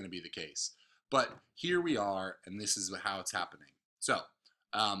that was going to be the case? But here we are, and this is how it's happening. So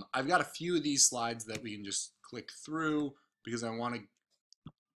I've got a few of these slides that we can just click through because I want to,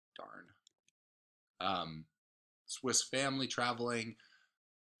 darn, Swiss family traveling.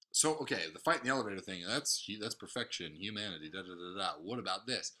 So okay, the fight in the elevator thing, that's perfection, humanity, da da da da. What about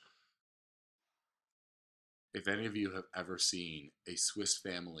this? If any of you have ever seen a Swiss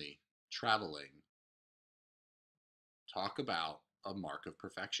family traveling, talk about a mark of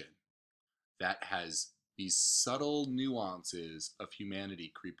perfection that has these subtle nuances of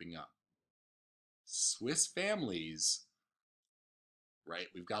humanity creeping up. Swiss families, right?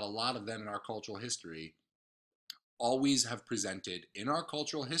 We've got a lot of them in our cultural history, always have presented in our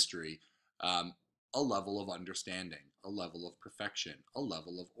cultural history a level of understanding, a level of perfection, a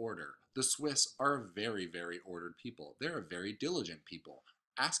level of order. The Swiss are a very, very ordered people. They're a very diligent people.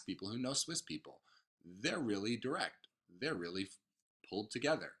 Ask people who know Swiss people. They're really direct. They're really pulled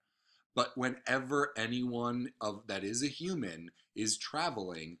together. But whenever anyone of that is a human is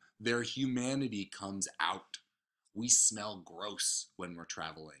traveling, their humanity comes out. We smell gross when we're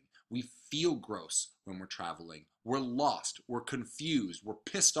traveling. We feel gross when we're traveling. We're lost. We're confused. We're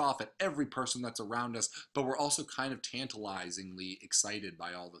pissed off at every person that's around us, but we're also kind of tantalizingly excited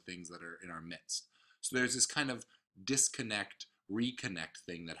by all the things that are in our midst. So there's this kind of disconnect, reconnect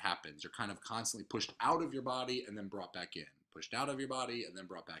thing that happens. You're kind of constantly pushed out of your body and then brought back in, pushed out of your body and then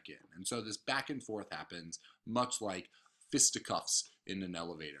brought back in. And so this back and forth happens, much like fisticuffs in an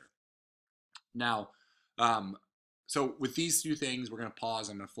elevator. Now, so with these two things, we're going to pause.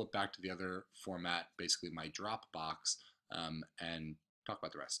 I'm going to flip back to the other format, basically my Dropbox, and talk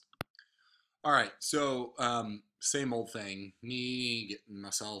about the rest. All right, so same old thing, me getting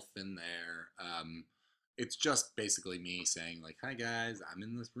myself in there. It's just basically me saying like, "Hi guys, I'm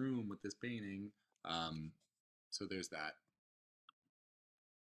in this room with this painting." So there's that.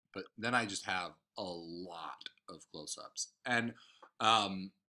 But then I just have a lot of close-ups, and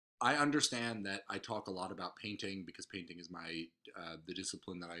I understand that I talk a lot about painting because painting is my the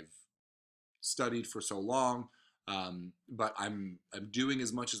discipline that I've studied for so long. But I'm doing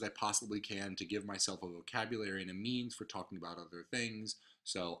as much as I possibly can to give myself a vocabulary and a means for talking about other things.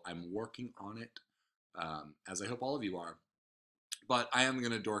 So I'm working on it, as I hope all of you are. But I am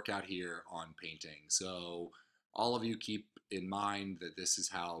going to dork out here on painting. So all of you keep in mind that this is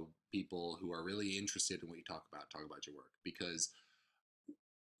how people who are really interested in what you talk about your work, because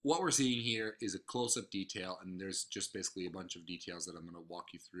what we're seeing here is a close-up detail, and there's just basically a bunch of details that I'm going to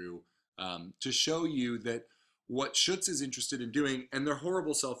walk you through to show you that what Schutz is interested in doing, and they're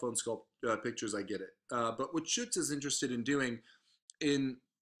horrible cell phone pictures, I get it, but what Schutz is interested in doing in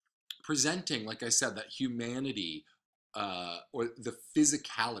presenting, like I said, that humanity or the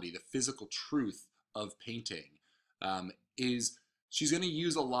physicality, the physical truth of painting is she's going to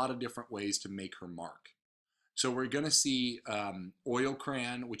use a lot of different ways to make her mark. So we're going to see oil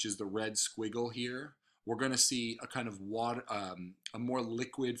crayon, which is the red squiggle here. We're going to see a kind of water, a more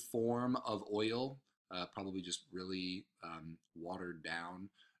liquid form of oil, probably just really watered down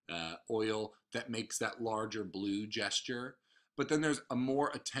oil that makes that larger blue gesture. But then there's a more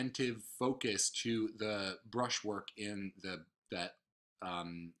attentive focus to the brushwork in that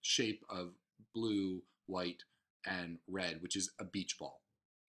shape of blue, white, and red, which is a beach ball.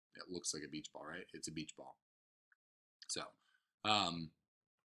 It looks like a beach ball, right? It's a beach ball. So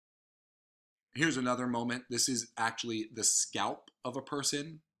here's another moment. This is actually the scalp of a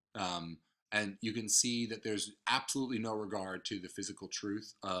person. And you can see that there's absolutely no regard to the physical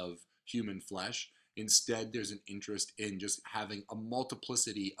truth of human flesh. Instead, there's an interest in just having a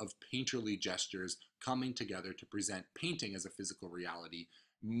multiplicity of painterly gestures coming together to present painting as a physical reality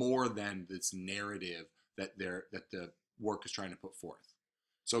more than this narrative that the work is trying to put forth.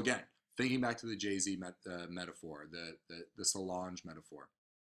 So again, thinking back to the Jay-Z metaphor, the Solange metaphor,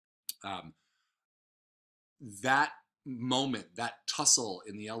 that moment, that tussle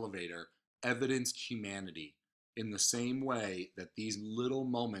in the elevator evidenced humanity in the same way that these little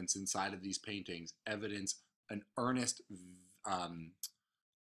moments inside of these paintings evidence an earnest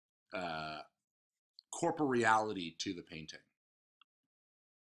corporeality to the painting.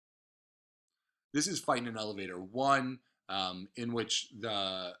 This is Fight in an Elevator 1, in which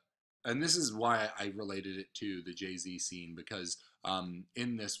and this is why I related it to the Jay-Z scene, because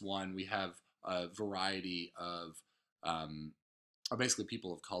in this one we have a variety of basically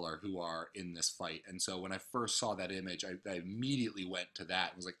people of color who are in this fight. And so when I first saw that image, I immediately went to that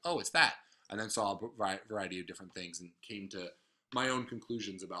and was like, oh, it's that. And then saw a variety of different things and came to my own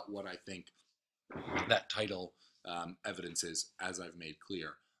conclusions about what I think that title evidences, as I've made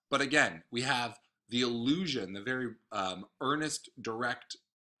clear. But again, we have the illusion, the very earnest, direct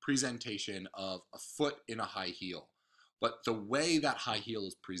presentation of a foot in a high heel. But the way that high heel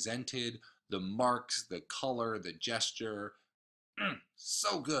is presented, the marks, the color, the gesture,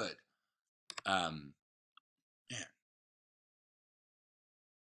 so good. Man.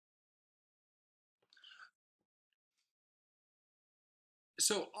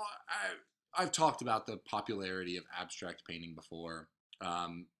 So I've talked about the popularity of abstract painting before.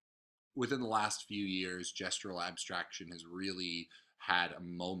 Within the last few years, gestural abstraction has really had a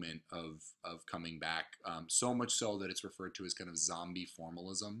moment of coming back. So much so that it's referred to as kind of zombie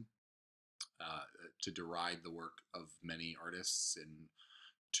formalism, to deride the work of many artists and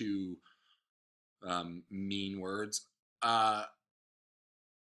to mean words.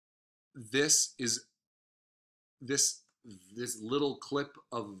 This is this little clip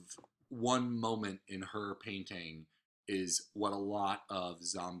of one moment in her painting is what a lot of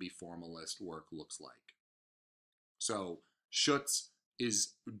zombie formalist work looks like. So Schutz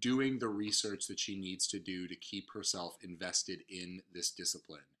is doing the research that she needs to do to keep herself invested in this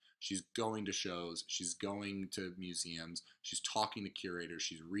discipline. She's going to shows, she's going to museums, she's talking to curators,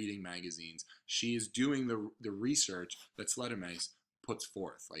 she's reading magazines. She is doing the research that Slaughtermeis puts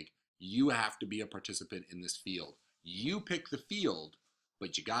forth. Like, you have to be a participant in this field. You pick the field,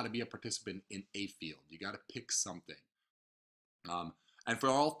 but you got to be a participant in a field. You got to pick something. Um, and for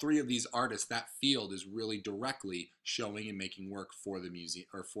all three of these artists, that field is really directly showing and making work for the museum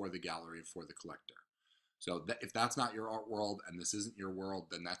or for the gallery and for the collector. So if that's not your art world and this isn't your world,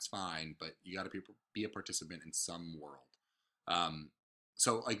 then that's fine. But you got to be a participant in some world. Um,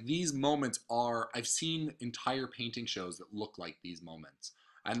 so like these moments are, I've seen entire painting shows that look like these moments,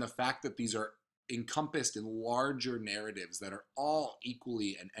 and the fact that these are encompassed in larger narratives that are all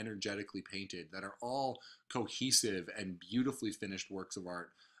equally and energetically painted, that are all cohesive and beautifully finished works of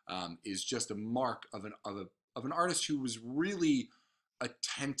art, is just a mark of an artist who was really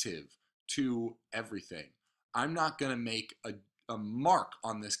attentive to everything. I'm not going to make a mark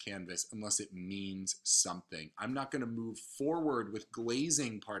on this canvas unless it means something. I'm not going to move forward with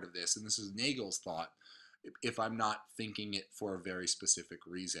glazing part of this, and this is Nagel's thought, if I'm not thinking it for a very specific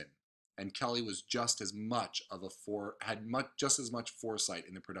reason. And Kelly was just as much of just as much foresight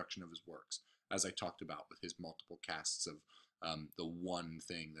in the production of his works, as I talked about with his multiple casts of the one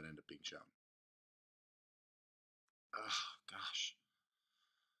thing that ended up being shown. Oh, gosh.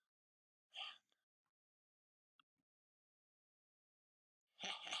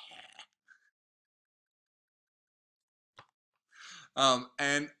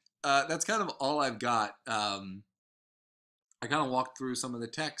 And that's kind of all I've got. I kind of walked through some of the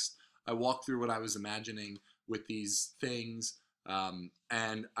text. I walked through what I was imagining with these things.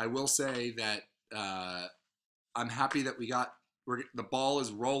 And I will say that I'm happy that the ball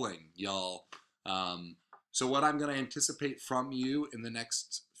is rolling, y'all. So what I'm going to anticipate from you in the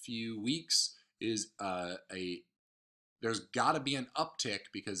next few weeks is there's got to be an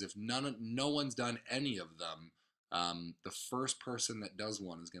uptick, because if no one's done any of them, the first person that does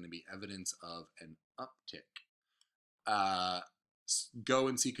one is going to be evidence of an uptick. Go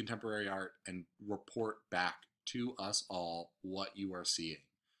and see contemporary art and report back to us all what you are seeing.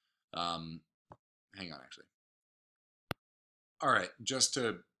 Hang on, actually. All right, just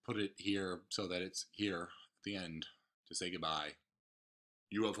to put it here so that it's here at the end to say goodbye.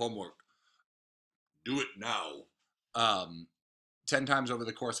 You have homework. Do it now. 10 times over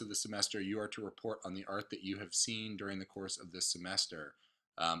the course of the semester, you are to report on the art that you have seen during the course of this semester.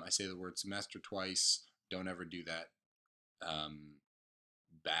 I say the word semester twice. Don't ever do that.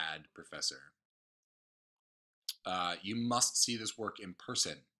 Bad professor. You must see this work in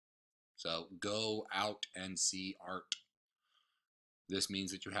person. So go out and see art. This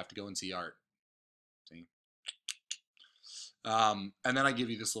means that you have to go and see art. See? And then I give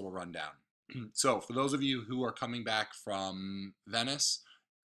you this little rundown. So for those of you who are coming back from Venice,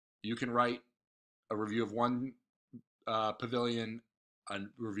 you can write a review of one pavilion, a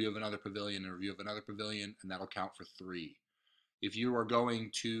review of another pavilion, a review of another pavilion, and that'll count for 3. If you are going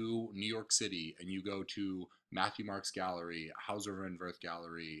to New York City and you go to Matthew Marks Gallery, Hauser Van Werth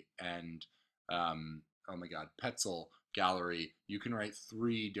Gallery, and oh my God, Petzel Gallery, you can write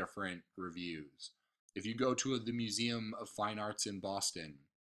 3 different reviews. If you go to the Museum of Fine Arts in Boston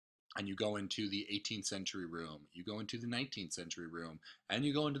and you go into the 18th century room, you go into the 19th century room, and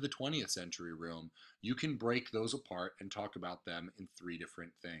you go into the 20th century room, you can break those apart and talk about them in 3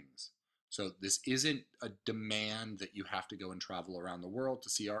 different things. So this isn't a demand that you have to go and travel around the world to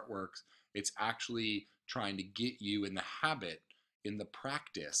see artworks. It's actually trying to get you in the habit, in the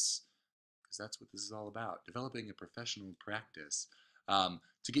practice, because that's what this is all about, developing a professional practice,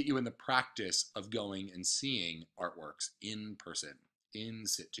 to get you in the practice of going and seeing artworks in person, in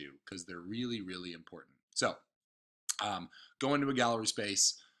situ, because they're really, really important. So go into a gallery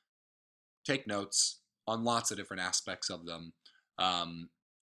space, take notes on lots of different aspects of them.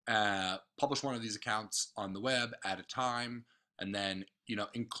 Publish one of these accounts on the web at a time, and then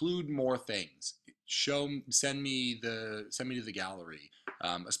include more things. Send me to the gallery,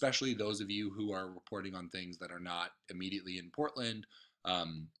 especially those of you who are reporting on things that are not immediately in Portland.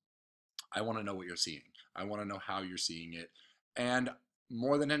 I want to know what you're seeing. I want to know how you're seeing it, and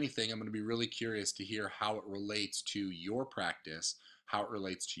more than anything, I'm going to be really curious to hear how it relates to your practice, how it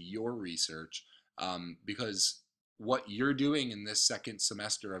relates to your research, because what you're doing in this second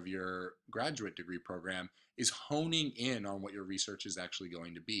semester of your graduate degree program is honing in on what your research is actually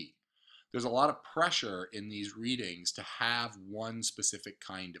going to be. There's a lot of pressure in these readings to have one specific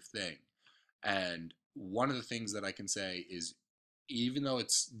kind of thing. And one of the things that I can say is, even though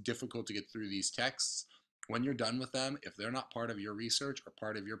it's difficult to get through these texts, when you're done with them, if they're not part of your research or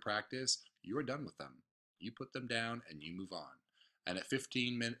part of your practice, you are done with them. You put them down and you move on. And at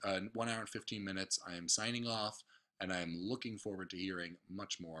 1 hour and 15 minutes, I am signing off, and I am looking forward to hearing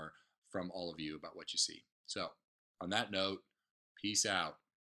much more from all of you about what you see. So, on that note, peace out.